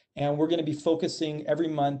September. And we're going to be focusing every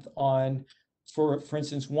month on, for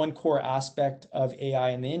instance, one core aspect of AI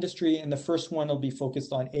in the industry. And the first one will be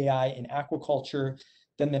focused on AI in aquaculture.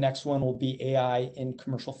 Then the next one will be AI in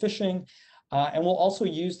commercial fishing. And we'll also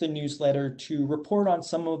use the newsletter to report on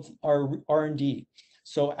some of our R&D.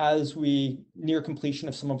 So as we near completion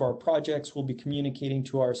of some of our projects, we'll be communicating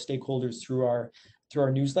to our stakeholders through our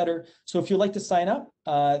newsletter. So if you'd like to sign up,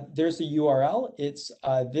 there's the URL. It's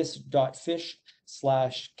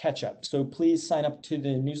this.fish/catchup. So please sign up to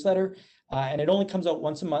the newsletter. And it only comes out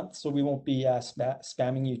once a month, so we won't be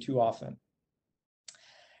spamming you too often.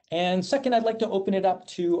 And second, I'd like to open it up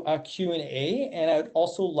to a Q&A, and I'd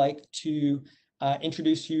also like to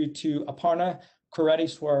introduce you to Aparna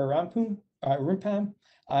Kuradiswarampam.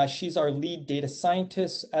 She's our lead data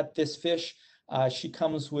scientist at ThisFish. She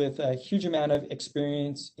comes with a huge amount of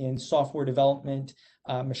experience in software development,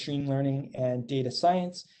 machine learning, and data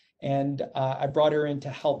science. And I brought her in to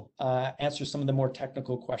help answer some of the more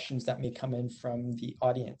technical questions that may come in from the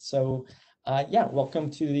audience. So yeah, welcome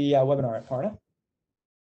to the webinar, Aparna.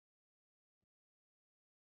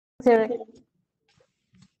 Great.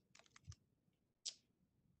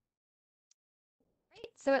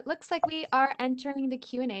 So it looks like we are entering the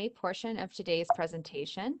Q&A portion of today's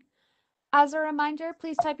presentation. As a reminder,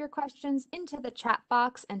 please type your questions into the chat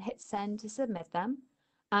box and hit send to submit them.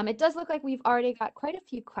 It does look like we've already got quite a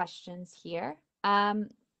few questions here.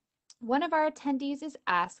 One of our attendees is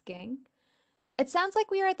asking, it sounds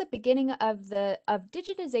like we are at the beginning of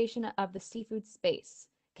digitization of the seafood space.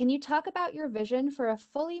 Can you talk about your vision for a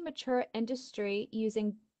fully mature industry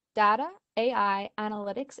using data, AI,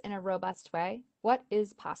 analytics in a robust way? What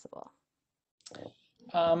is possible?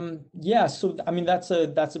 Yeah, so I mean that's a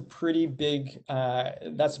pretty big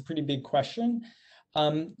question.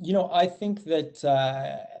 I think that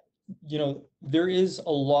there is a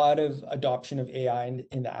lot of adoption of AI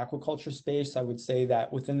in the aquaculture space. I would say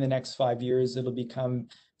that within the next 5 years, it'll become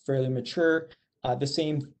fairly mature. The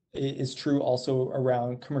same is true also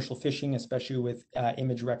around commercial fishing, especially with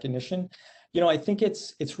image recognition. I think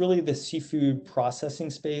it's really the seafood processing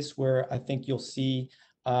space where I think you'll see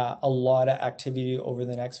a lot of activity over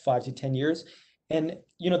the next 5 to 10 years. And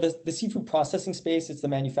the seafood processing space, it's the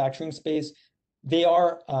manufacturing space. They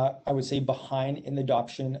are, I would say, behind in the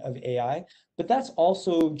adoption of AI, but that's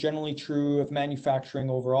also generally true of manufacturing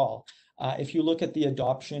overall. If you look at the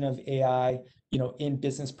adoption of AI, in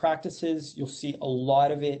business practices, you'll see a lot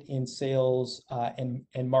of it in sales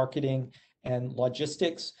and marketing and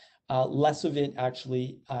logistics, less of it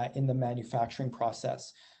actually in the manufacturing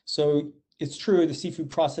process. So it's true, the seafood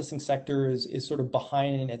processing sector is sort of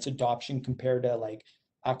behind in its adoption compared to like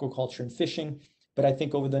aquaculture and fishing. But I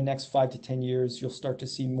think over the next 5 to 10 years, you'll start to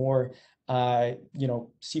see more,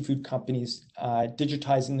 seafood companies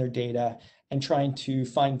digitizing their data and trying to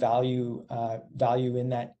find value in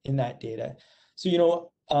that data.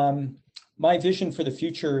 So, my vision for the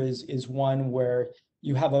future is one where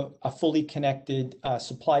you have a fully connected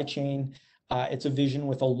supply chain. It's a vision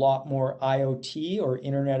with a lot more IoT or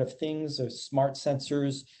Internet of Things, or smart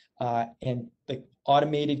sensors, and the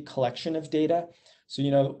automated collection of data.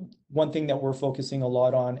 So, one thing that we're focusing a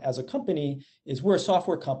lot on as a company is we're a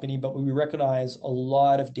software company, but we recognize a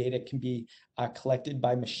lot of data can be collected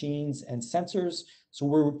by machines and sensors. So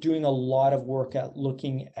we're doing a lot of work at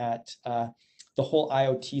looking at the whole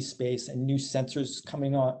IoT space and new sensors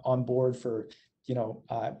coming on board for,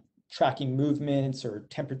 tracking movements or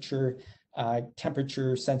temperature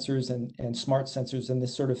sensors and smart sensors and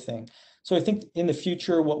this sort of thing. So I think in the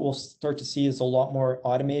future, what we'll start to see is a lot more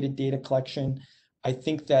automated data collection. I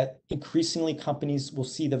think that increasingly companies will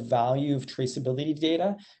see the value of traceability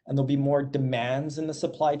data, and there'll be more demands in the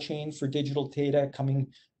supply chain for digital data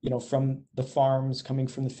coming, from the farms, coming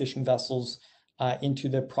from the fishing vessels into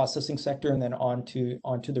the processing sector, and then onto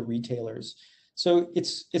the retailers. So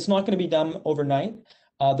it's not going to be done overnight.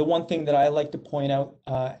 The one thing that I like to point out,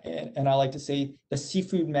 and I like to say, the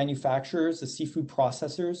seafood manufacturers, the seafood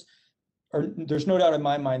processors, there's no doubt in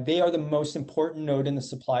my mind, they are the most important node in the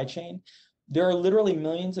supply chain. There are literally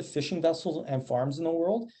millions of fishing vessels and farms in the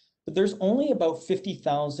world, but there's only about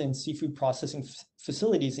 50,000 seafood processing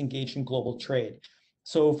facilities engaged in global trade.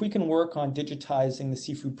 So if we can work on digitizing the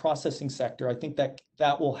seafood processing sector, I think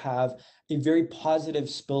that will have a very positive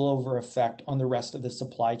spillover effect on the rest of the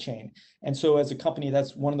supply chain. And so as a company,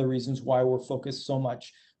 that's one of the reasons why we're focused so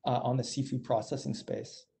much on the seafood processing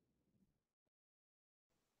space.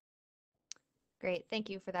 Great, thank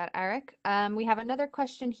you for that, Eric. We have another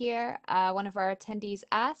question here. One of our attendees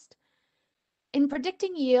asked, in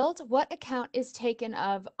predicting yield, what account is taken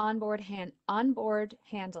of onboard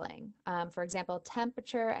handling? For example,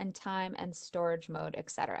 temperature and time and storage mode,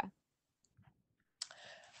 etc.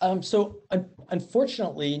 So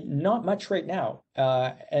unfortunately, not much right now.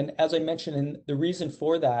 And as I mentioned, and the reason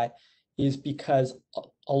for that is because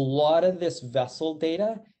a lot of this vessel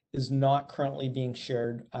data is not currently being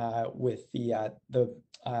shared with the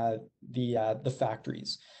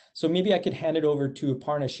factories. So maybe I could hand it over to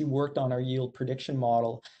Aparna. She worked on our yield prediction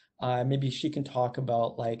model. Maybe she can talk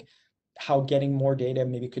about like how getting more data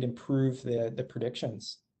maybe could improve the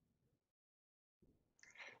predictions.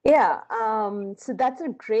 Yeah, so that's a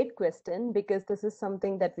great question because this is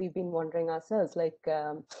something that we've been wondering ourselves. Like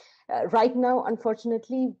right now,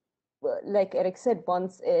 unfortunately, like Eric said,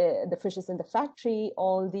 once the fish is in the factory,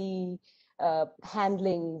 all the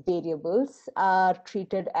handling variables are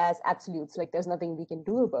treated as absolutes. Like there's nothing we can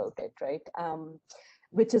do about it, right?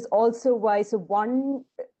 Which is also why,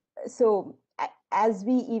 as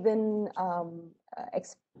we even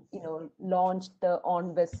launched the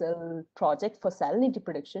on-vessel project for salinity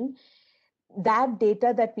prediction, that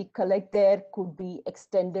data that we collect there could be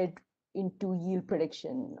extended into yield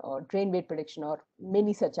prediction or drain weight prediction or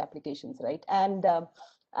many such applications, right? And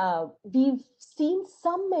we've seen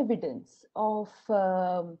some evidence of,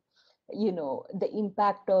 the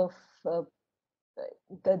impact of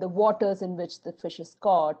the waters in which the fish is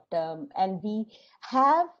caught, and we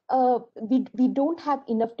don't have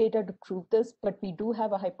enough data to prove this, but we do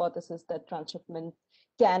have a hypothesis that transshipment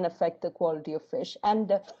can affect the quality of fish,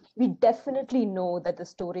 and we definitely know that the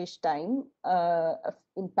storage time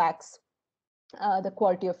impacts the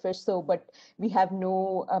quality of fish. So, but we have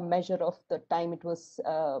no measure of the time it was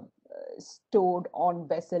stored on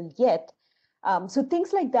vessel yet. So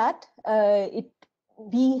things like that,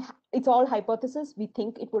 it's all hypothesis. We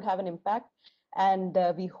think it would have an impact, and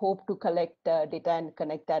we hope to collect data and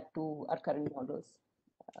connect that to our current models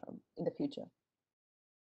in the future.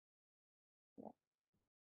 Yeah.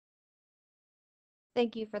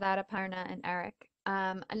 Thank you for that, Aparna and Eric.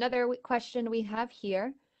 Another question we have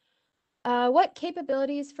here. What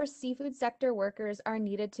capabilities for seafood sector workers are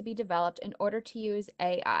needed to be developed in order to use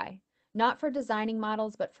AI, not for designing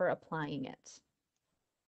models, but for applying it?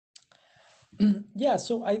 Yeah,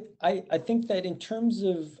 so I think that in terms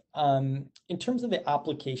of the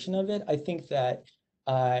application of it, I think that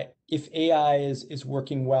if AI is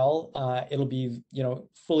working well, it'll be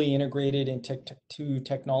fully integrated into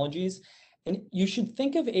technologies, and you should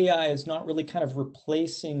think of AI as not really kind of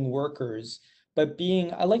replacing workers, but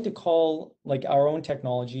being, I like to call like our own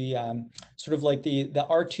technology sort of like the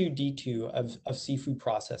R2D2 of seafood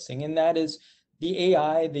processing, and that is the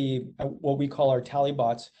AI, what we call our tally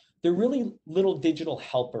bots. They're really little digital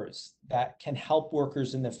helpers that can help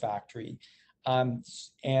workers in the factory. And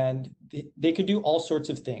they could do all sorts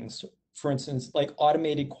of things. For instance, like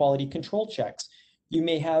automated quality control checks. You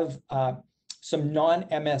may have some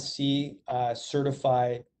non-MSC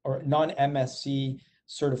certified or non-MSC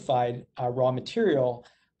certified raw material,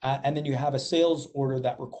 and then you have a sales order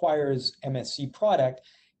that requires MSC product,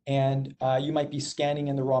 and you might be scanning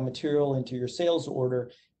in the raw material into your sales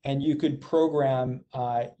order, and you could program,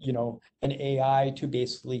 an AI to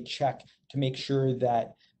basically check to make sure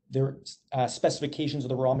that their specifications of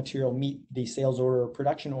the raw material meet the sales order or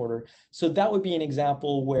production order. So that would be an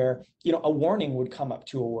example where, a warning would come up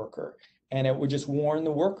to a worker, and it would just warn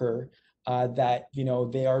the worker that,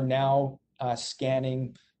 they are now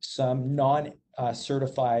scanning some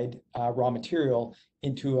certified raw material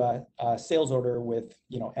into a sales order with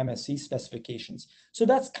MSC specifications. So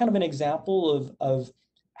that's kind of an example of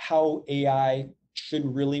how AI should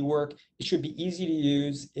really work. It should be easy to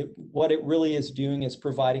use. What it really is doing is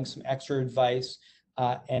providing some extra advice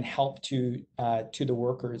and help to the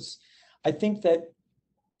workers. I think that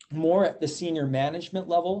more at the senior management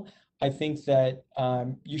level, I think that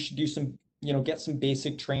you should do some, get some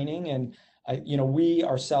basic training. And, we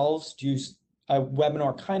ourselves do a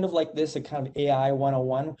webinar kind of like this, a kind of AI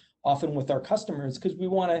 101, often with our customers, because we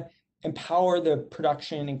want to empower the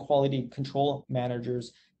production and quality control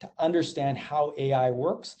managers to understand how AI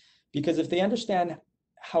works. Because if they understand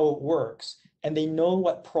how it works and they know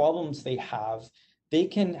what problems they have, they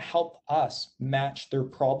can help us match their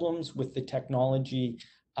problems with the technology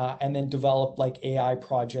and then develop like AI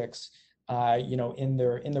projects, in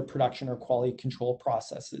their production or quality control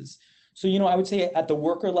processes. So, I would say at the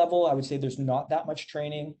worker level, I would say there's not that much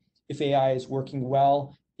training. If AI is working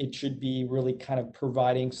well, it should be really kind of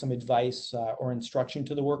providing some advice or instruction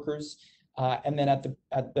to the workers. And then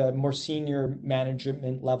at the more senior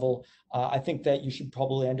management level, I think that you should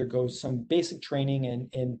probably undergo some basic training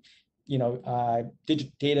in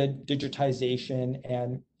data digitization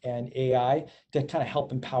and AI to kind of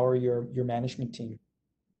help empower your management team.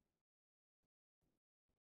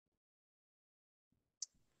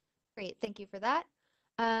 Great, thank you for that.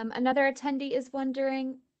 Another attendee is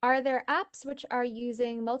wondering, are there apps which are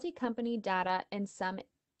using multi-company data in some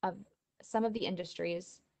of the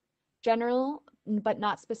industries, general, but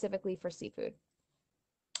not specifically for seafood?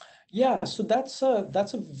 Yeah, so that's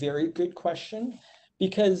a very good question,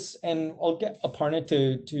 because, and I'll get Aparna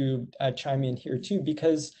to chime in here too,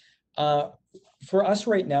 because for us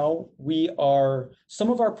right now, some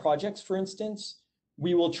of our projects, for instance,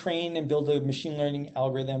 we will train and build a machine learning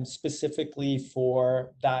algorithm specifically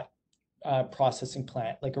for that processing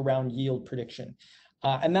plant, like around yield prediction.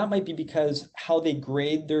 And that might be because how they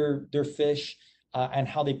grade their fish and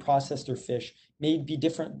how they process their fish may be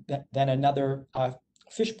different than another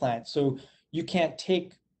fish plant. So you can't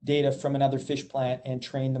take data from another fish plant and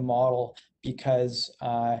train the model because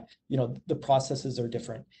the processes are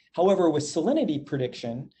different. However, with salinity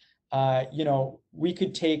prediction, we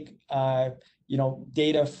could take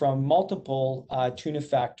data from multiple tuna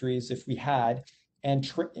factories if we had, and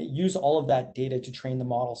use all of that data to train the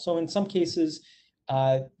model. So in some cases,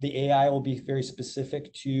 the AI will be very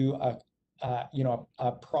specific to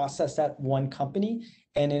a process at one company,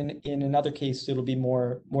 and in another case, it'll be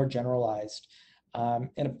more generalized.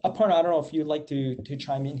 And Aparna, I don't know if you'd like to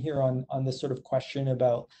chime in here on this sort of question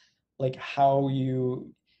about like how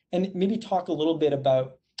and maybe talk a little bit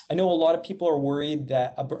about, I know a lot of people are worried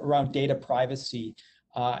that around data privacy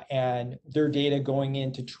and their data going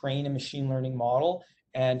in to train a machine learning model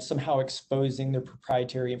and somehow exposing their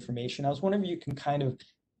proprietary information. I was wondering if you can kind of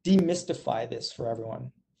demystify this for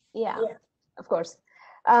everyone. Yeah, of course.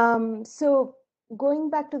 So going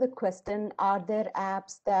back to the question, are there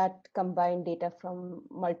apps that combine data from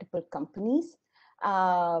multiple companies?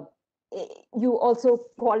 You also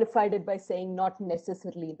qualified it by saying not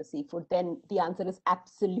necessarily in the seafood. Then the answer is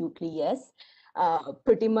absolutely yes.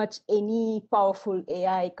 Pretty much any powerful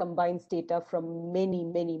AI combines data from many,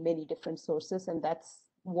 many, many different sources, and that's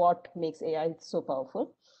what makes AI so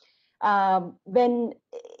powerful. When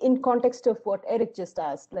in context of what Eric just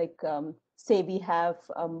asked, like say we have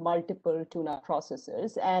multiple tuna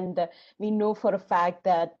processors, and we know for a fact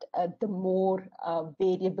that the more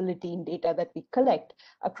variability in data that we collect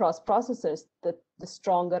across processors, the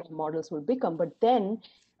stronger models will become. But then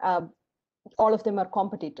all of them are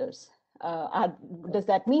competitors. Does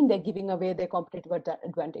that mean they're giving away their competitive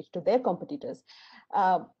advantage to their competitors?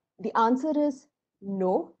 The answer is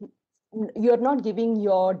no. You're not giving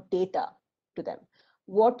your data to them.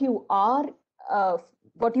 What you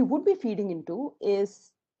would be feeding into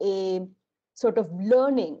is a sort of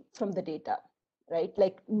learning from the data, right?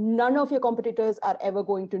 Like none of your competitors are ever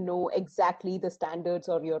going to know exactly the standards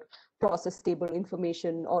or your process table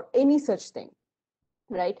information or any such thing,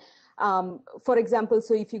 right? For example,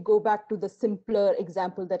 so if you go back to the simpler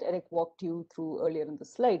example that Eric walked you through earlier in the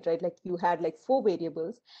slide, right? Like you had like 4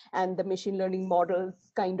 variables and the machine learning model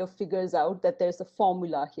kind of figures out that there's a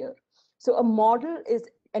formula here. So a model is,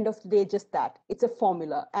 end of the day, just that. It's a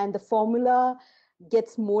formula, and the formula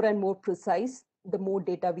gets more and more precise the more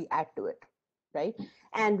data we add to it, right?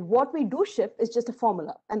 And what we do ship is just a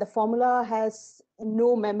formula, and the formula has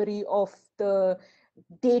no memory of the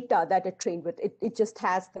data that it trained with. It just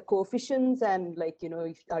has the coefficients and like,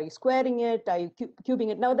 are you squaring it? Are you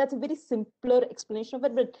cubing it? Now that's a very simpler explanation of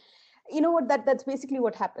it, but you know what, that's basically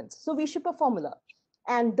what happens. So we ship a formula,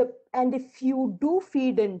 and if you do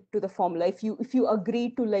feed into the formula, if you agree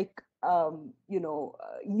to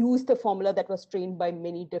use the formula that was trained by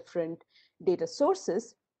many different data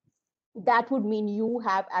sources, that would mean you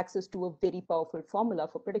have access to a very powerful formula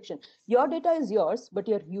for prediction. Your data is yours, but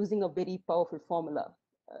you're using a very powerful formula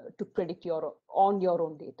to predict on your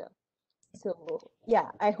own data. So yeah,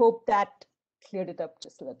 I hope that cleared it up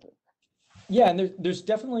just a little. Yeah, and there's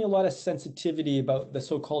definitely a lot of sensitivity about the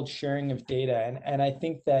so-called sharing of data. And I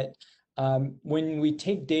think that when we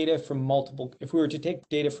take data from if we were to take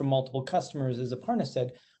data from multiple customers, as Aparna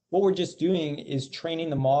said, what we're just doing is training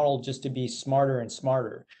the model just to be smarter and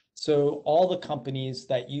smarter. So all the companies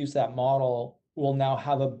that use that model will now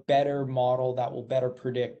have a better model that will better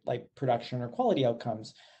predict like production or quality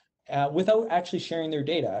outcomes without actually sharing their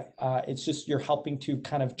data. It's just you're helping to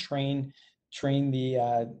kind of train the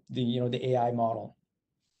AI model.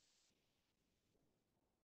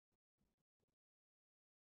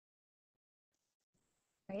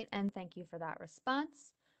 Great, and thank you for that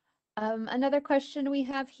response. Another question we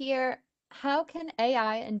have here, how can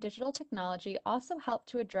AI and digital technology also help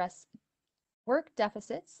to address work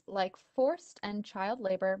deficits like forced and child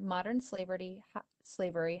labor, modern slavery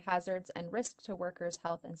hazards, and risk to workers'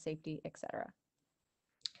 health and safety, etc.?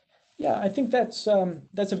 Yeah, I think that's a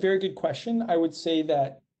very good question. I would say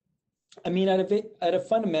that, I mean, at a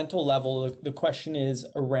fundamental level, the question is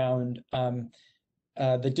around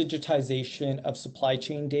the digitization of supply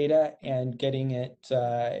chain data and getting it,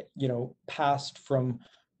 passed from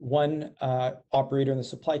one operator in the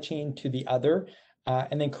supply chain to the other,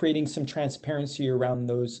 and then creating some transparency around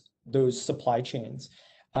those supply chains.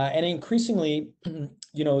 And increasingly,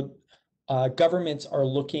 governments are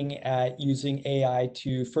looking at using AI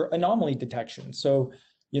for anomaly detection. So,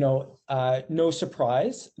 no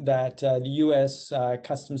surprise that the U.S.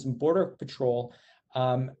 Customs and Border Patrol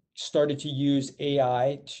started to use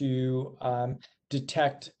AI to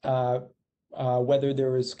detect whether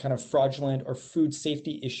there was kind of fraudulent or food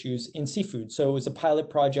safety issues in seafood. So it was a pilot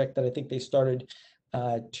project that I think they started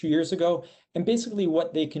 2 years ago. And basically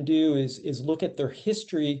what they can do is look at their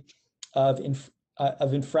history of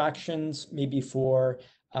infractions, maybe for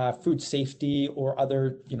food safety or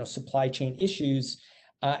other supply chain issues,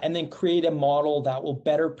 and then create a model that will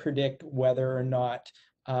better predict whether or not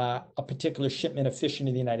a particular shipment of fish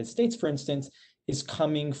into the United States, for instance, is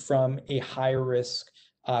coming from a higher risk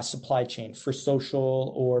supply chain for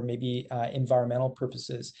social or maybe environmental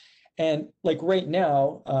purposes. And like right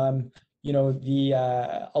now, a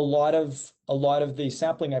lot of the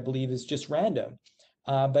sampling, I believe, is just random.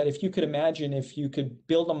 But if you could imagine, if you could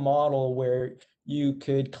build a model where you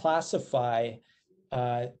could classify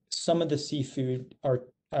some of the seafood or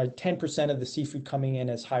 10% of the seafood coming in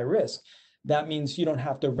as high risk, that means you don't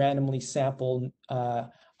have to randomly sample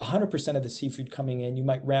 100% of the seafood coming in. You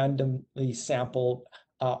might randomly sample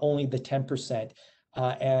only the 10%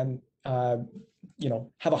 and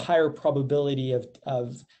have a higher probability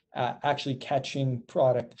of actually catching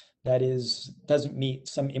product that doesn't meet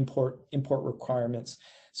some import requirements.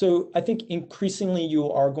 So I think increasingly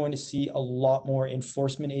you are going to see a lot more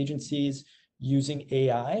enforcement agencies using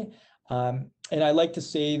AI. And I like to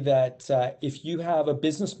say that if you have a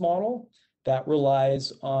business model that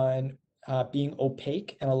relies on being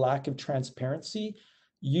opaque and a lack of transparency,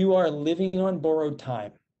 you are living on borrowed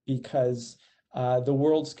time, because the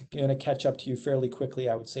world's going to catch up to you fairly quickly,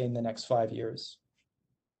 I would say, in the next 5 years.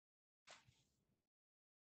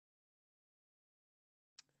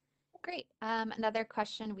 Great. Another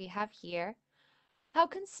question we have here. How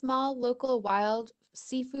can small local wild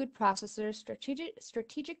seafood processors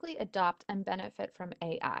strategically adopt and benefit from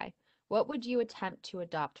AI? What would you attempt to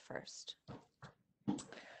adopt first?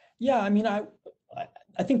 Yeah, I mean,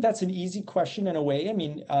 I think that's an easy question in a way. I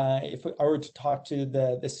mean, if I were to talk to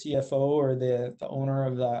the CFO or the owner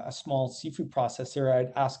of a small seafood processor,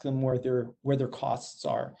 I'd ask them where their costs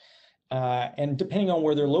are. And depending on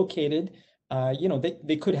where they're located,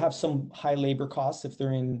 they could have some high labor costs if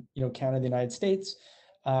they're in, Canada, the United States.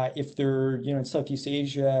 If they're, in Southeast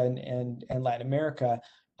Asia and Latin America,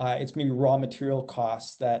 it's maybe raw material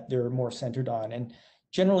costs that they're more centered on. And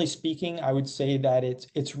generally speaking, I would say that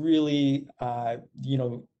it's really,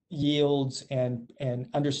 yields and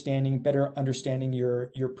better understanding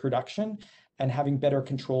your production and having better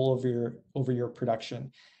control over your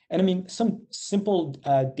production. And I mean, some simple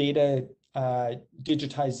data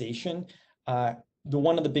digitization,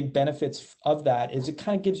 one of the big benefits of that is it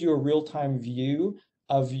kind of gives you a real-time view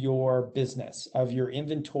of your business, of your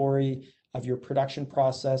inventory, of your production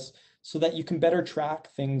process, so that you can better track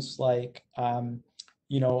things like,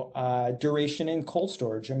 duration in cold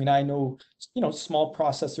storage. I mean, I know, small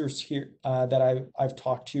processors here that I've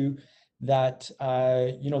talked to that,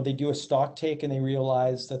 they do a stock take and they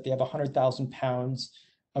realize that they have 100,000 pounds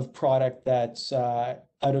of product that's out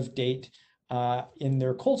of date in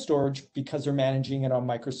their cold storage because they're managing it on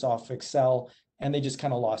Microsoft Excel, and they just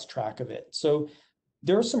kind of lost track of it. So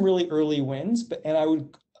there are some really early wins, and I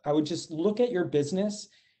would just look at your business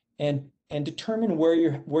and determine where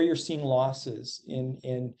you're seeing losses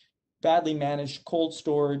in badly managed cold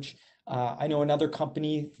storage. I know another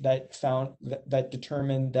company that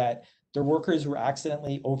determined that their workers were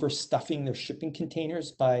accidentally overstuffing their shipping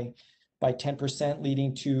containers by 10%,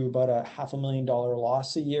 leading to about a $500,000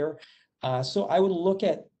 loss a year. So I would look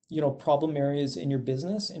at problem areas in your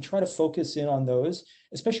business and try to focus in on those,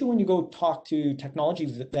 especially when you go talk to technology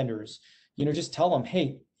vendors. Just tell them,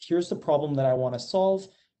 hey, here's the problem that I want to solve,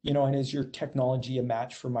 and is your technology a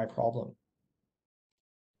match for my problem?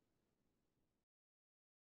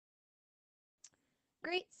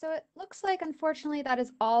 Great. So it looks like, unfortunately, that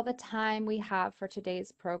is all the time we have for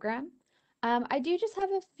today's program. I do just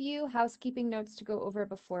have a few housekeeping notes to go over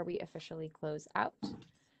before we officially close out.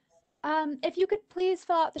 If you could please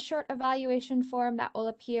fill out the short evaluation form that will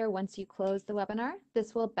appear once you close the webinar.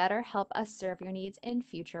 This will better help us serve your needs in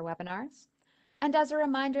future webinars. And as a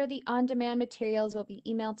reminder, the on-demand materials will be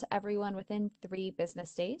emailed to everyone within 3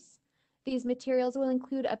 business days. These materials will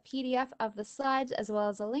include a PDF of the slides as well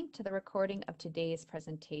as a link to the recording of today's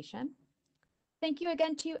presentation. Thank you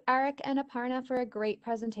again to Eric and Aparna for a great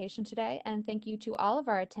presentation today, and thank you to all of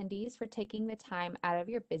our attendees for taking the time out of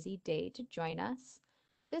your busy day to join us.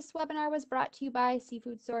 This webinar was brought to you by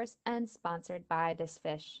SeafoodSource and sponsored by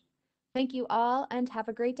ThisFish. Thank you all and have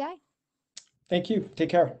a great day. Thank you. Take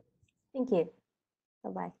care. Thank you.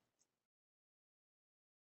 Bye-bye.